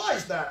Israel. Why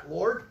is that,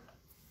 Lord?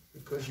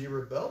 Because ye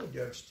rebelled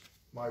against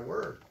my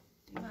word.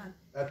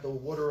 At the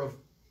water of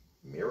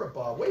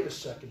Meribah. Wait a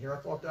second here. I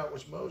thought that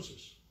was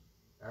Moses.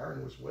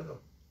 Aaron was with him.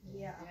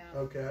 Yeah.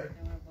 Okay.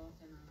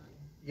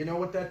 You know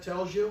what that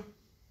tells you?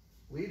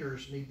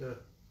 Leaders need to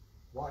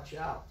watch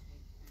out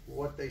for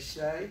what they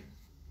say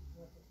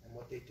and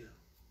what they do.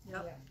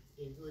 Yep.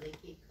 And who they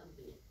keep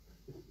company.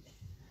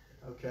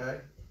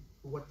 Okay?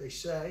 What they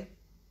say,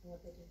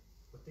 What they do.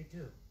 what they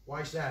do.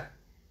 Why is that?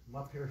 I'm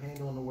up here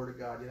handling the Word of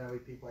God. You know how many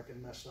people I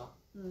can mess up?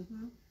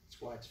 Mm-hmm.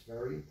 That's why it's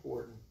very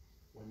important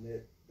when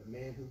the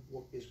man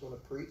who is going to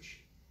preach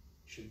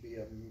should be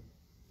a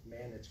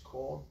man that's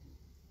called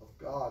of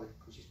God,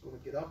 because he's going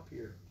to get up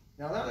here.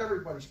 Now, not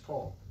everybody's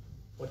called,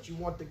 but you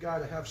want the guy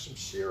to have some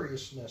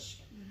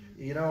seriousness.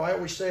 Mm-hmm. You know, I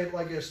always say it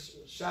like this: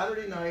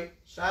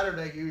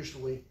 Saturday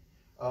usually,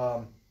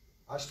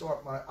 I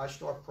start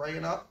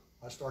praying up,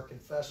 I start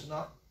confessing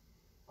up,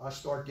 I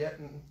start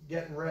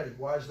getting ready.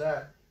 Why is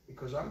that?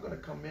 Because I'm going to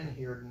come in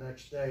here the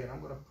next day and I'm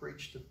going to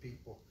preach to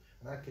people,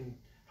 and I can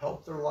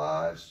help their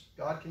lives.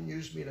 God can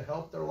use me to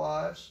help their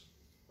lives,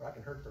 or I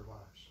can hurt their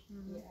lives.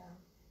 Mm-hmm. Yeah.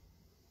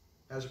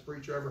 Has a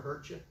preacher ever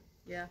hurt you?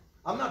 Yeah.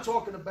 I'm not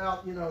talking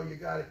about, you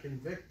got to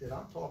convict it.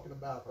 I'm talking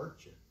about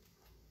hurt you.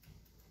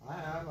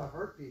 I've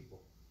hurt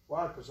people.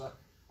 Why? Because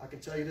I can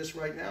tell you this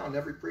right now, and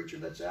every preacher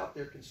that's out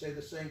there can say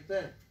the same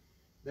thing.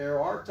 There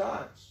are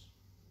times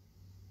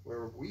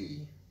where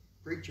we,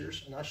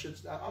 preachers, and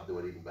I'll do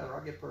it even better,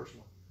 I'll get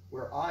personal,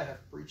 where I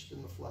have preached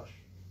in the flesh.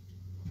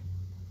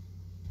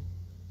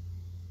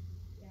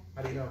 Yeah.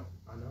 How do you know?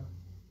 I know.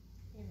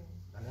 Amen.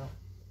 I know.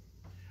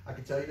 I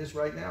can tell you this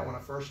right now. When I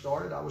first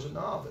started, I was a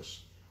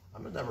novice.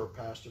 I'm never a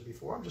pastor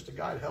before. I'm just a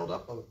guy that held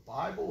up a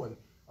Bible and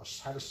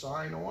had a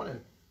sign on and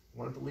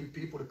wanted to lead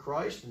people to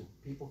Christ, and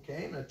people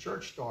came and a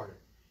church started.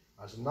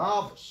 I was a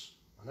novice.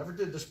 I never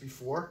did this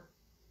before.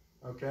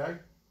 Okay?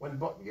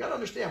 But you got to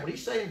understand, when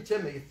he's saying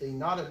Timothy,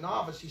 not a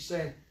novice, he's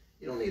saying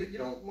you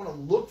don't want to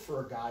look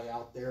for a guy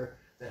out there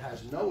that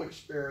has no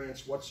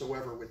experience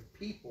whatsoever with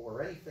people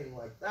or anything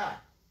like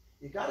that.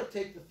 You got to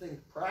take the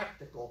thing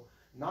practical.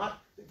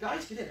 Not the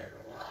guys get in there.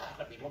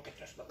 Let me look at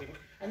this.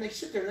 And they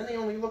sit there and then they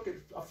only look at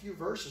a few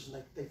verses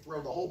and they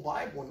throw the whole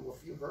Bible into a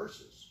few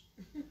verses.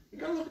 You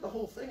got to look at the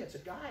whole thing. It's a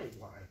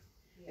guideline.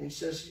 And he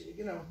says,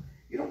 you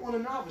don't want a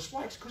novice.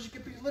 Why? It's because you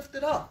can be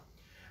lifted up.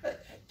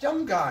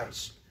 Young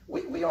guys,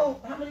 we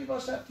all. How many of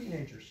us have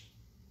teenagers?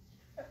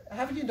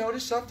 Haven't you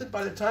noticed something?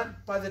 Between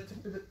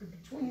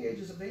the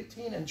ages of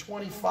 18 and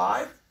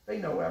 25, they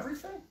know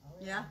everything.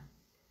 Yeah.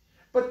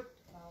 But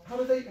how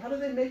do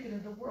they make it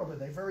in the world? Are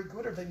they very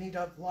good, or they need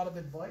a lot of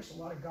advice, a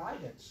lot of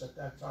guidance at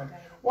that time?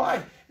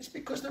 Why? It's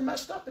because they're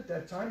messed up at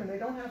that time, and they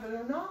don't have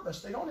a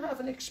novice. They don't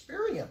have an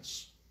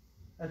experience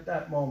at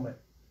that moment.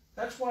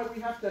 That's why we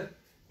have to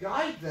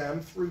guide them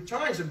through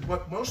times.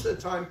 But most of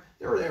the time,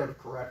 they're there to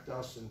correct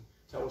us and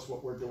tell us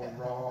what we're doing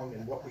wrong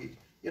and what we.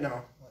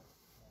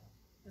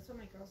 That's what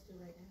my girls do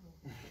right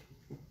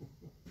now.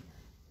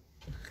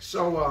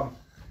 So,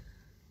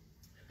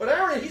 but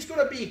Aaron, he's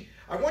going to be.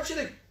 I want you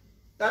to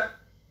that.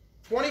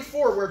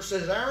 24, where it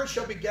says, Aaron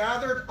shall be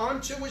gathered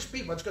unto his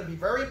people. It's going to be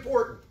very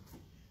important.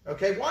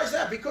 Okay, why is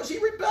that? Because he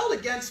rebelled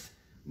against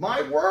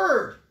my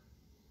word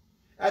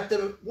at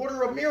the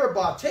water of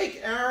Meribah. Take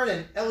Aaron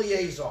and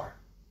Eleazar.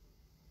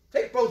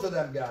 Take both of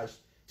them guys.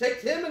 Take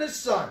him and his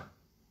son.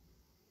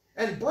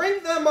 And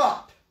bring them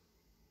up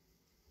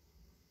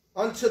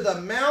unto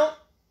the Mount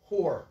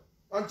Hor.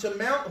 Unto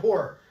Mount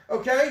Hor.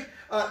 Okay?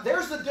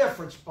 There's the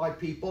difference, my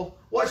people.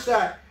 What's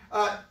that?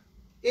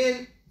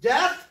 In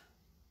death,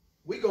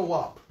 we go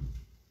up.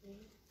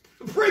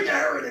 Bring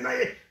Aaron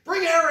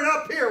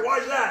up here. Why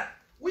is that?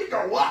 We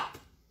go up.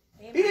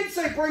 Amen. He didn't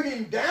say bring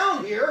him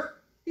down here.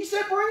 He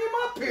said bring him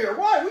up here.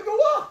 Why? We go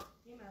up.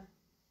 Amen.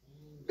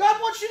 God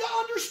wants you to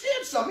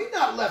understand something. He's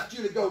not left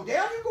you to go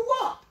down. You go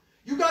up.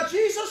 You got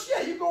Jesus?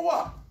 Yeah, you go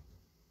up.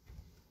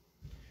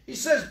 He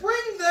says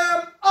bring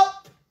them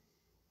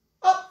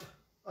up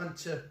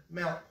unto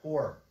Mount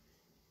Hor.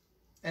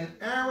 and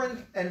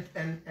Aaron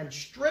and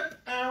strip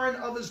Aaron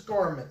of his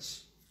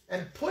garments,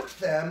 and put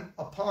them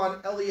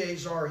upon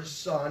Eleazar his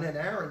son, and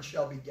Aaron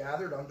shall be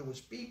gathered unto his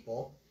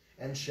people,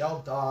 and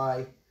shall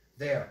die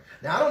there.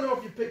 Now, I don't know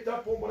if you picked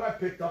up on what I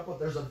picked up, but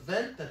there's a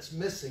vent that's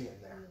missing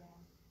in there.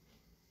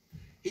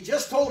 He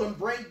just told him,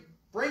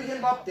 bring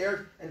him up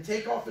there and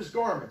take off his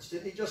garments.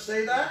 Didn't he just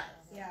say that?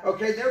 Yeah.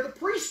 Okay, they're the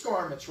priest's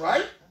garments,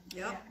 right?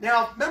 Yep.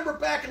 Now, remember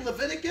back in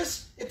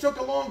Leviticus, it took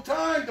a long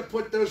time to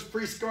put those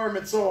priest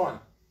garments on.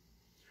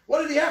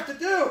 What did he have to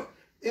do?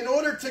 In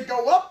order to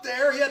go up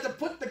there, he had to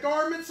put the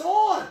garments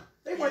on.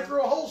 They went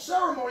through a whole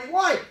ceremony.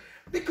 Why?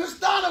 Because,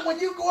 Donna, when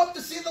you go up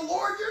to see the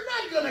Lord, you're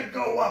not going to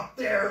go up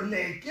there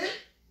naked.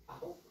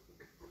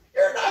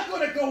 You're not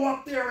going to go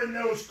up there in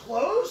those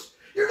clothes.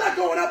 You're not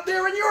going up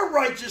there in your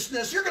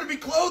righteousness. You're going to be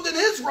clothed in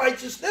his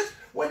righteousness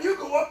when you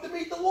go up to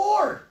meet the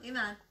Lord.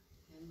 Amen.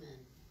 Amen.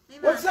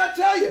 Amen. What's that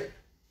tell you?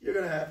 You're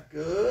going to have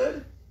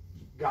good,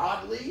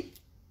 godly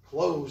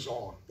clothes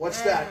on.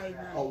 What's that?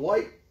 Amen.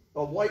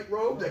 A white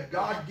robe that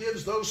God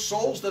gives those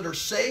souls that are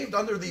saved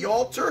under the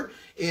altar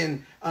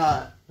in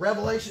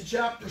Revelation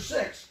chapter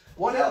 6.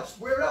 What else?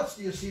 Where else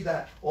do you see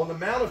that? On the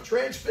Mount of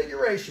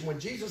Transfiguration, when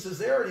Jesus is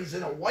there and he's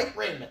in a white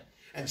raiment.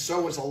 And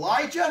so is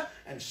Elijah,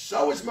 and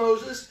so is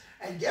Moses.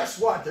 And guess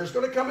what? There's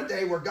going to come a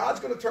day where God's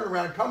going to turn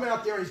around and come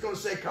out there and he's going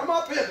to say, come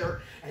up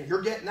hither, and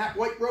you're getting that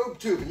white robe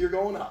too, and you're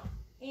going up.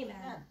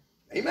 Amen.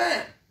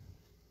 Amen.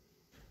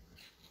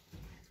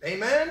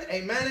 Amen,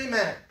 amen,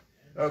 amen.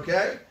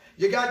 Okay?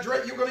 You're going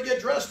to get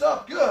dressed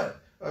up. Good.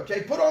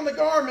 Okay? Put on the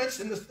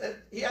garments.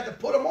 He had to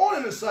put them on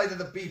in the sight of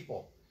the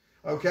people.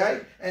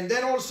 Okay? And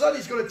then all of a sudden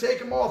he's going to take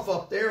them off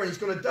up there and he's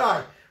going to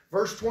die.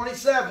 Verse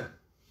 27.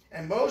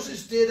 And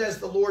Moses did as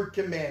the Lord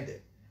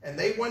commanded. And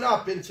they went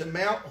up into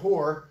Mount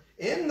Hor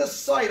in the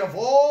sight of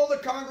all the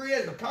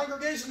congregation. The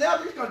congregation now,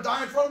 he's going to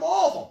die in front of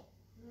all of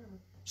them.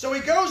 So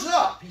he goes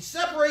up. He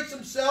separates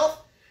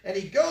himself and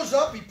he goes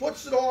up. He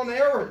puts it on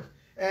there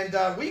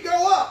and we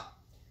go up.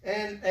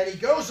 And he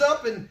goes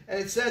up and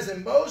it says,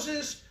 and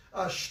Moses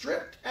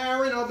stripped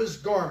Aaron of his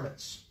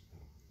garments.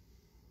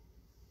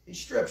 He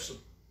strips them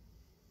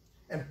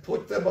and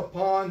put them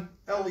upon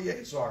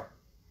Eleazar.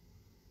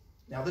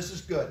 Now this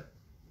is good.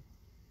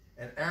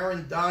 And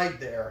Aaron died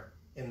there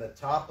in the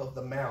top of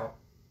the mount.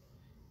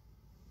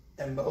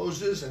 And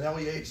Moses and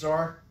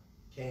Eleazar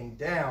came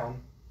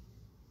down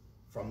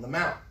from the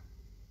mount.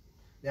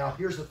 Now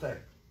here's the thing.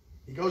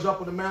 He goes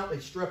up on the mount, they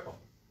strip him.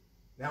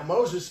 Now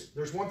Moses,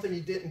 there's one thing he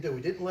didn't do.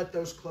 He didn't let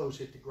those clothes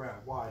hit the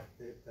ground. Why?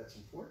 That's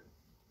important.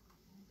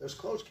 Those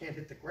clothes can't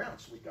hit the ground,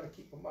 so we got to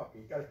keep them up.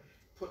 You got to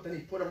then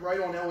he put them right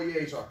on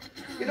Eleazar.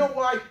 You know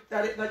why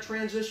that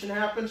transition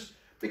happens?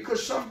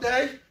 Because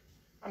someday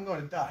I'm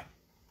going to die.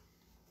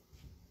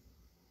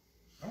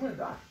 I'm going to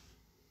die.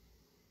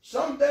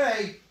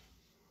 Someday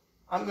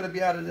I'm going to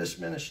be out of this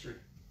ministry.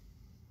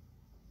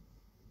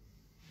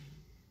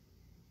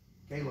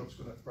 Caleb's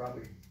going to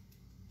probably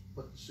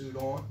put the suit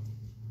on.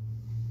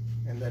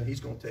 And then he's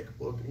going to take a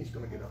book and he's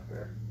going to get up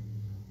there.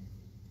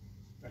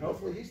 And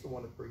hopefully he's the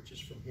one that preaches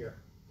from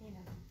here.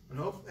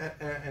 Amen.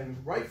 And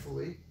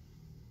rightfully,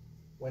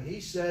 when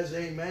he says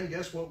amen,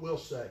 guess what we'll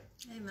say?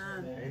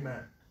 Amen.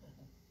 Amen.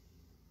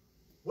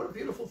 What a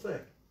beautiful thing.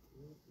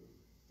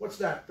 What's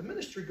that? The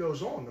ministry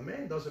goes on. The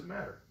man doesn't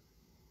matter.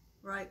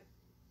 Right.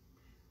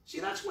 See,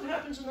 that's what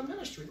happens in the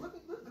ministry.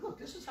 Look,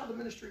 this is how the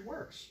ministry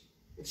works.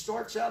 It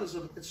starts out as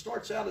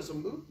a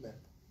movement,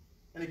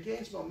 and it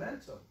gains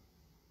momentum.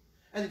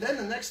 And then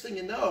the next thing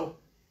you know,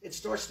 it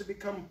starts to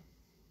become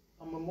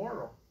a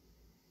memorial.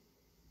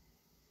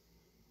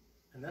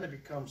 And then it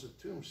becomes a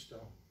tombstone.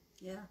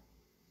 Yeah.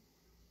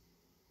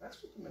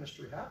 That's what the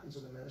ministry happens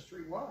in the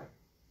ministry. Why?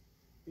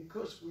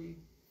 Because we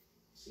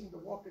seem to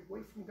walk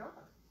away from God.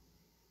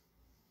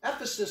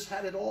 Ephesus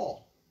had it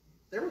all.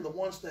 They were the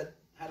ones that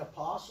had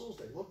apostles.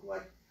 They looked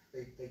like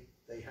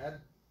they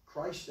had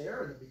Christ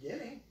there in the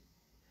beginning.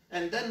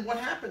 And then what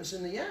happens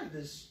in the end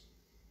is,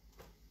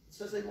 it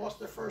says they lost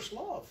their first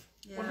love.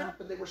 Yeah. What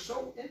happened? They were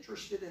so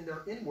interested in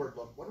their inward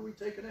look. What are we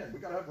taking in? We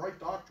got to have right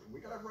doctrine. We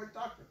got to have right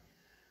doctrine.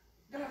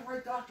 We got to have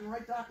right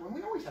doctrine. And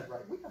we always had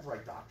right. We have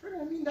right doctrine.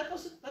 I mean,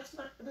 that's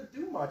not going to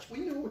do much. We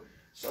knew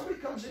somebody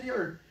comes in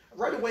here and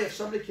right away, if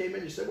somebody came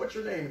in, you say, "What's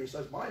your name?" And he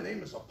says, "My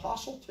name is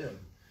Apostle Tim."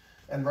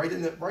 And right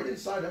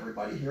inside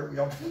everybody here, we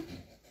all.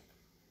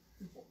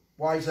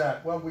 Why is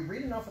that? Well, we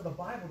read enough of the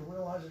Bible to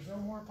realize there's no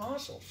more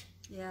apostles.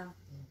 Yeah.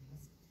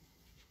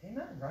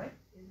 Amen. Right?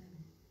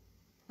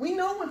 We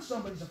know when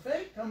somebody's a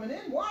fake coming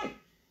in. Why?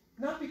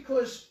 Not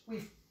because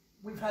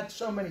we've had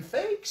so many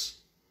fakes.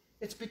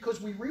 It's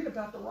because we read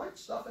about the right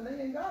stuff and they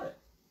ain't got it.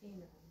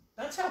 Amen.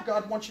 That's how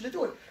God wants you to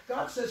do it.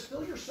 God says,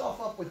 fill yourself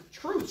up with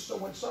truth so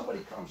when somebody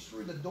comes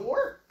through the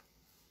door,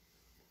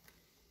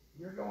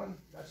 you're going,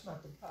 that's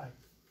not the guy.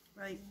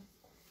 Right.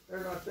 They're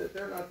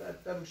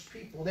not those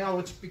people. Now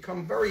it's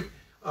become very,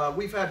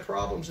 we've had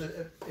problems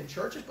in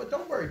churches, but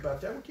don't worry about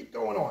that. We'll keep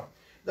going on.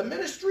 The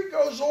ministry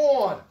goes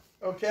on,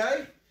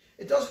 okay?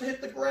 It doesn't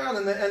hit the ground,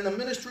 and the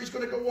ministry is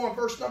going to go on.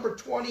 Verse number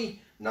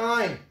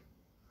 29.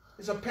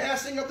 is a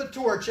passing of the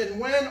torch. And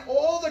when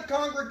all the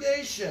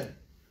congregation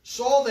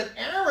saw that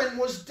Aaron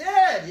was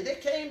dead, and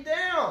it came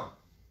down,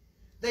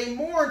 they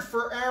mourned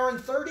for Aaron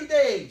 30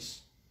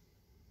 days,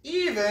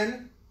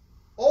 even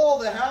all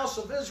the house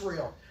of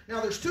Israel.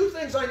 Now, there's two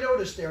things I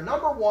noticed there.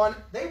 Number one,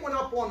 they went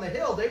up on the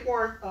hill. They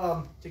weren't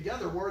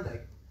together, were they?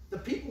 The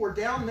people were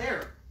down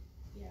there.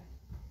 Yeah.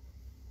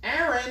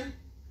 Aaron,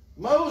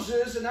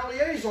 Moses, and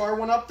Eleazar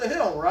went up the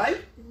hill, right?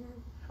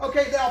 Mm-hmm.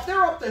 Okay, now if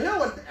they're up the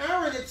hill, and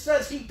Aaron, it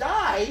says he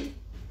died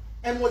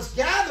and was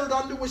gathered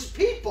unto his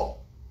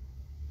people.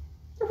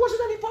 There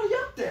wasn't anybody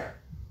up there.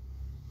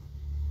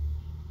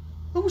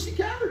 Who was he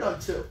gathered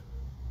unto?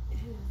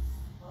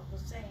 All the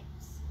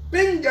saints.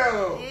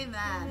 Bingo!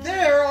 Amen.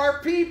 There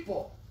are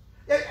people.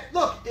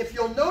 Look, if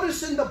you'll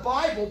notice in the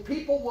Bible,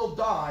 people will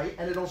die,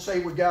 and it'll say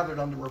we're gathered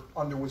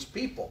under his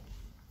people.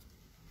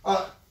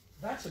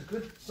 That's a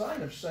good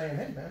sign of saying,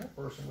 hey man, that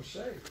person was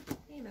saved.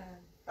 Amen.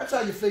 That's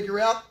how you figure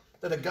out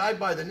that a guy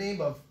by the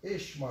name of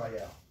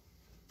Ishmael.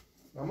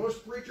 Now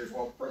most preachers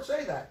won't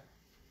say that.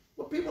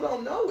 What people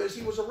don't know is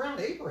he was around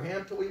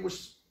Abraham till he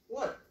was,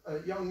 what, a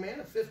young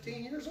man of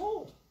 15 years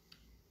old.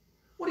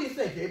 What do you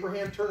think?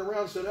 Abraham turned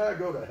around and said,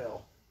 go to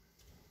hell.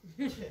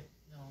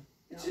 No.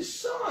 It's his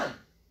son.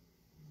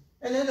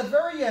 And in the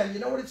very end, you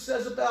know what it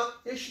says about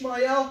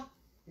Ishmael?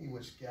 He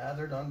was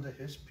gathered unto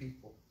his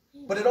people.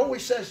 But it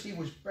always says he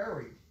was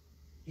buried.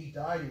 He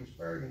died, he was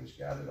buried, and he was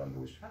gathered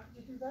unto his... How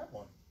did you do that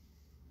one?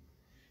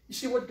 You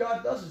see, what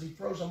God does is he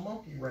throws a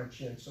monkey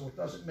wrench in so it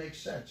doesn't make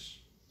sense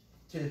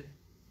to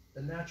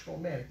the natural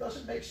man. It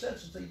doesn't make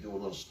sense until you do a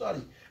little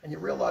study and you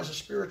realize the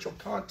spiritual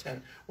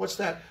content. What's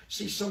that?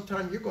 See,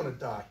 sometime you're going to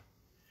die.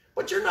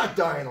 But you're not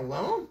dying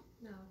alone.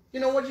 No. You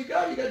know what you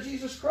got? You got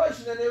Jesus Christ,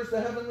 and then there's the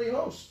heavenly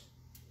host.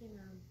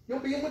 Amen. You'll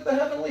be in with the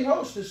heavenly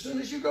host as soon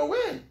as you go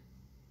in.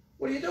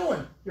 What are you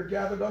doing? You're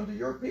gathered unto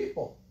your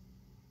people.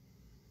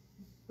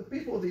 The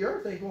people of the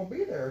earth ain't going to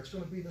be there. It's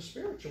going to be the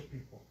spiritual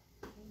people.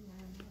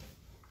 Amen.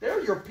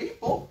 They're your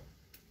people.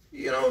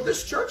 You know,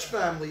 this church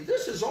family,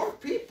 this is our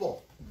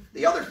people.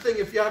 The other thing,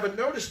 if you haven't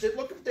noticed it,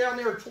 look down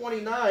there at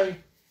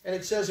 29, and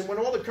it says, and when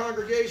all the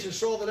congregation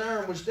saw that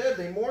Aaron was dead,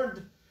 they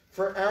mourned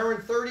for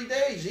Aaron 30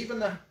 days. Even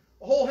the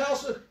whole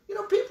house of, you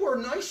know, people are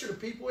nicer to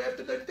people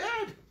after they're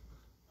dead.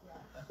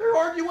 They're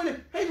arguing.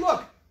 Hey,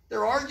 look,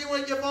 they're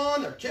arguing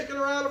Yvonne. They're kicking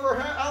her out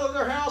of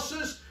their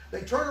houses.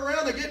 They turn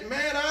around, they get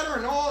mad at her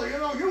and all, you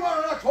know, you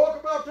want to not talk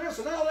about this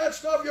and all that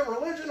stuff, your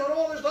religion and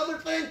all this other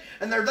thing.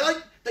 And they're like,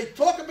 they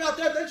talk about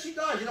that, then she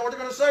dies. You know what they're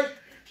going to say?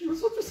 She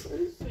was such a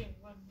saint.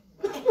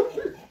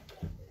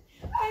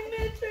 I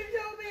meant to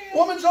go there.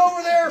 Woman's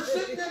over there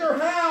sitting in her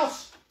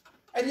house.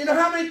 And you know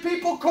how many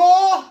people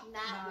call?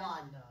 Not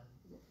one.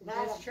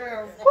 That's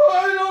true. Oh,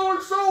 I know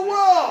her so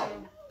well.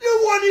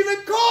 You wouldn't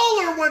even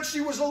call her when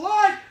she was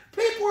alive.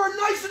 People are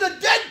nicer than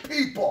dead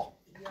people.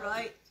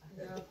 Right.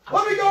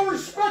 Let me go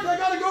respect. I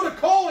got to go to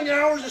calling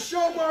hours to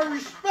show my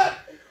respect.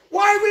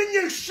 Why wouldn't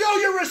you show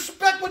your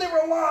respect when they were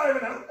alive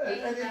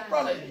and in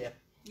front of you?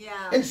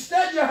 Yeah.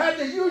 Instead, you had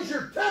to use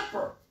your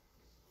temper.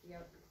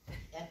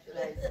 That's what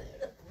I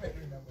said. Write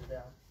your number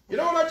down. You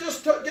know what I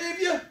just gave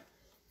you?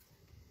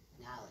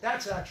 Now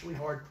That's actually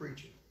hard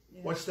preaching.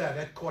 Yeah. What's that?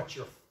 That caught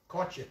you.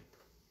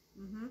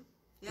 Mm-hmm. To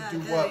Yeah. do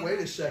it what? did. Wait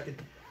a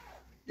second.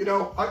 You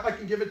know, I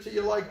can give it to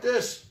you like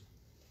this.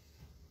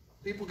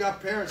 People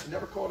got parents and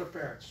never called their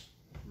parents.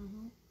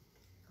 Mm-hmm.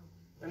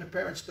 And the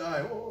parents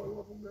die. Oh, I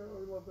love them.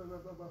 I love them. Blah,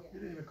 blah, blah. You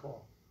didn't even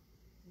call.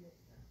 You know,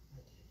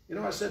 you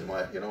know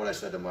what I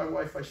said to my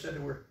wife? I said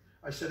to her,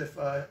 I said,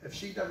 if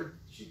she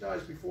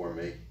dies before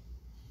me,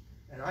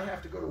 and I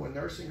have to go to a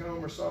nursing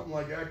home or something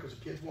like that because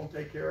the kids won't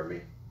take care of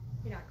me,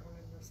 You're not going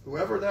to nursing.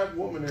 whoever that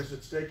woman is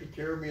that's taking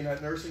care of me in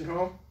that nursing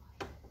home,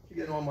 she's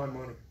getting all my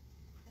money.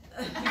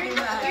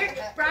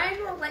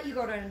 Brian won't let you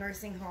go to a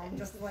nursing home,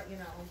 just to let you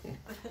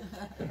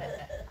know.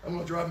 I'm going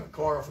to drive my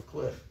car off a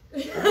cliff.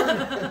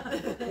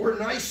 We're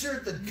nicer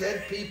to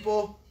dead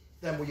people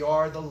than we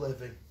are the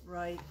living.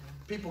 Right.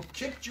 People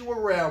kicked you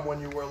around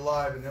when you were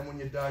alive, and then when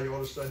you die, all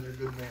of a sudden you're a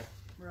good man.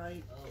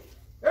 Right.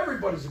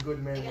 Everybody's a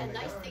good man I when got they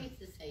nice die. things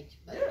to say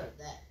to you Yeah. about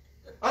that.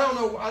 I don't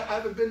know. I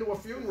haven't been to a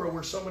funeral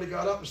where somebody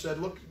got up and said,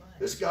 look,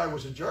 this guy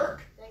was a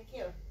jerk. Thank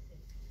you.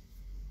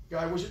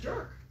 Guy was a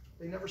jerk.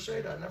 They never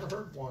say that. I never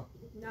heard one.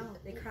 No,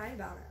 they cry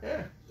about it.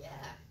 Yeah. Yeah.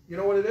 You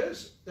know what it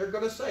is? They're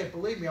going to say it.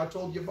 Believe me, I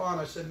told Yvonne,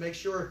 I said, make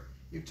sure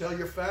you tell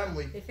your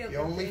family. They feel The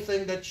only guilty.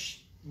 thing that,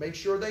 make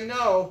sure they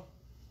know,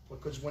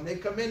 because when they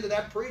come into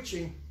that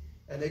preaching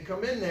and they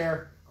come in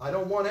there, I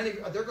don't want any,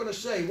 they're going to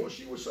say, well,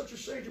 she was such a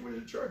saint, she was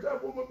in church,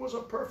 that woman was a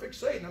perfect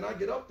saint. And I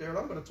get up there and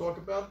I'm going to talk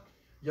about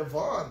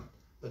Yvonne,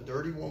 the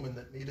dirty woman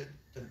that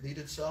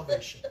needed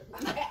salvation.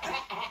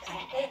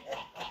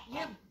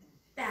 You're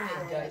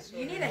bad.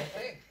 You need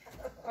it.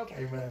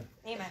 Okay. Amen.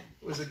 Amen.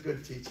 It was a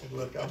good teaching.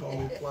 Look, I'm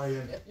only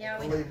playing. Yeah,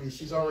 we Believe me,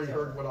 she's already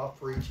heard what I'll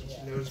preach, and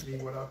she knows me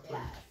what I'll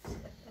preach.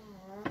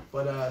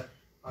 But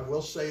I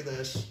will say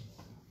this.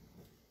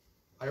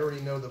 I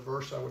already know the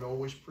verse I would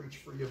always preach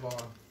for Yvonne.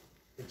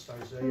 It's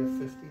Isaiah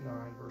 59,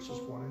 verses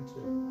 1 and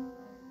 2.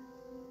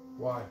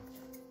 Why?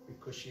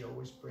 because she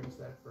always brings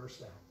that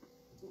verse out.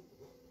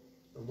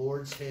 The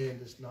Lord's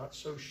hand is not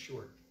so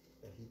short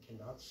that he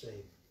cannot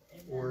save,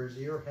 or his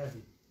ear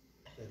heavy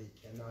that he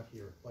cannot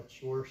hear.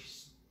 But your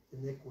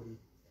iniquity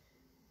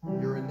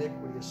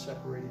has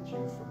separated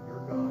you from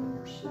your God and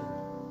your sin.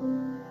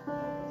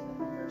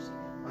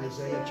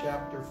 Isaiah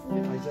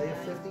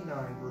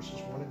 59,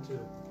 verses 1 and 2.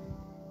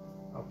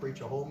 I'll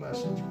preach a whole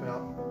message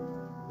about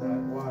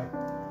that. Why?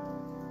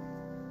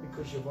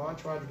 Because Yvonne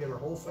tried to get her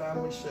whole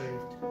family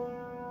saved,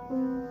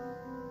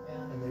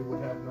 and they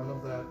would have none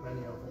of that,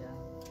 many of them.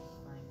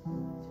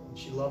 And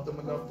she loved them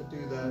enough to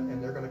do that,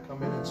 and they're going to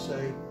come in and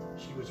say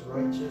she was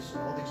righteous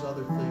and all these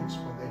other things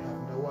when they have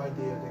no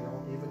idea, they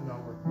don't even know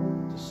her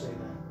to say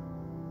that.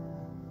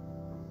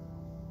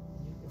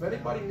 If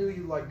anybody knew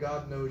you like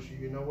God knows you,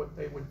 you know what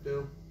they would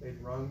do?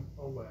 They'd run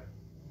away.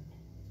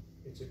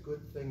 It's a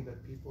good thing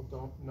that people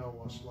don't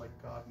know us like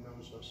God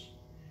knows us.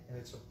 And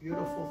it's a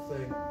beautiful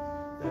thing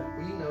that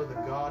we know the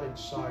God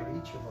inside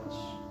each of us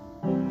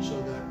so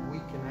that we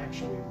can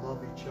actually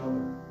love each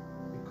other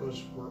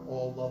because we're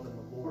all loving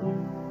the Lord.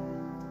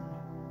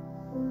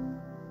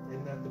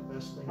 Isn't that the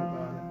best thing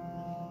about it?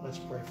 Let's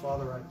pray.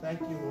 Father, I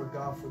thank you, Lord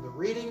God, for the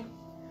reading.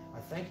 I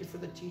thank you for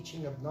the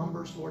teaching of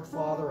Numbers, Lord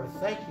Father. I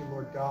thank you,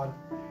 Lord God,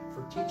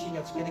 for teaching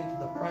us, getting to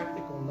the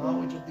practical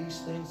knowledge of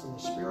these things and the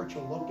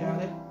spiritual look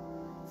at it.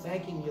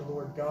 Thanking you,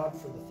 Lord God,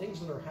 for the things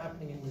that are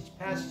happening in these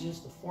passages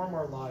to form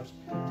our lives,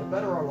 to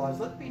better our lives.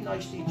 Let's be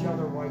nice to each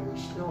other while we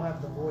still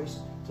have the voice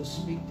to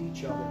speak to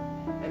each other.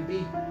 And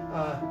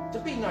to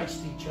be nice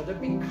to each other,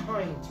 be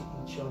kind to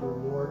each other,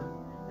 Lord.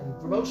 And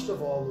most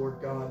of all, Lord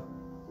God,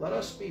 let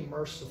us be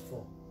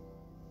merciful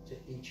to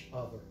each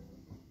other.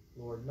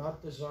 Lord,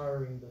 not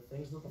desiring the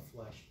things of the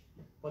flesh,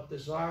 but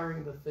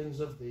desiring the things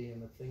of thee and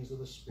the things of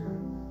the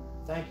Spirit.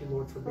 Thank you,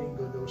 Lord, for being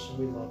good to us, and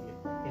we love you.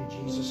 In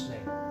Jesus'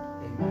 name,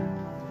 amen.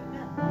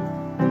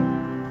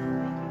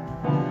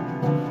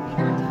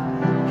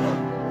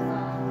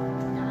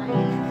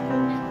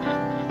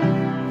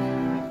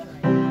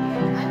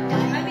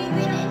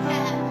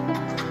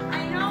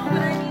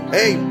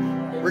 Hey,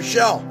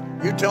 Rochelle,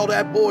 you tell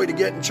that boy to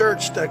get in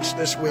church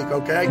this week,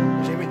 okay,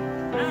 Jimmy?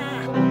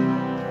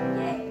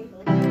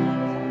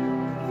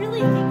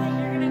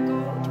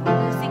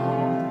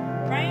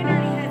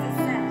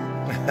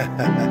 He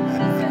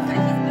says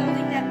that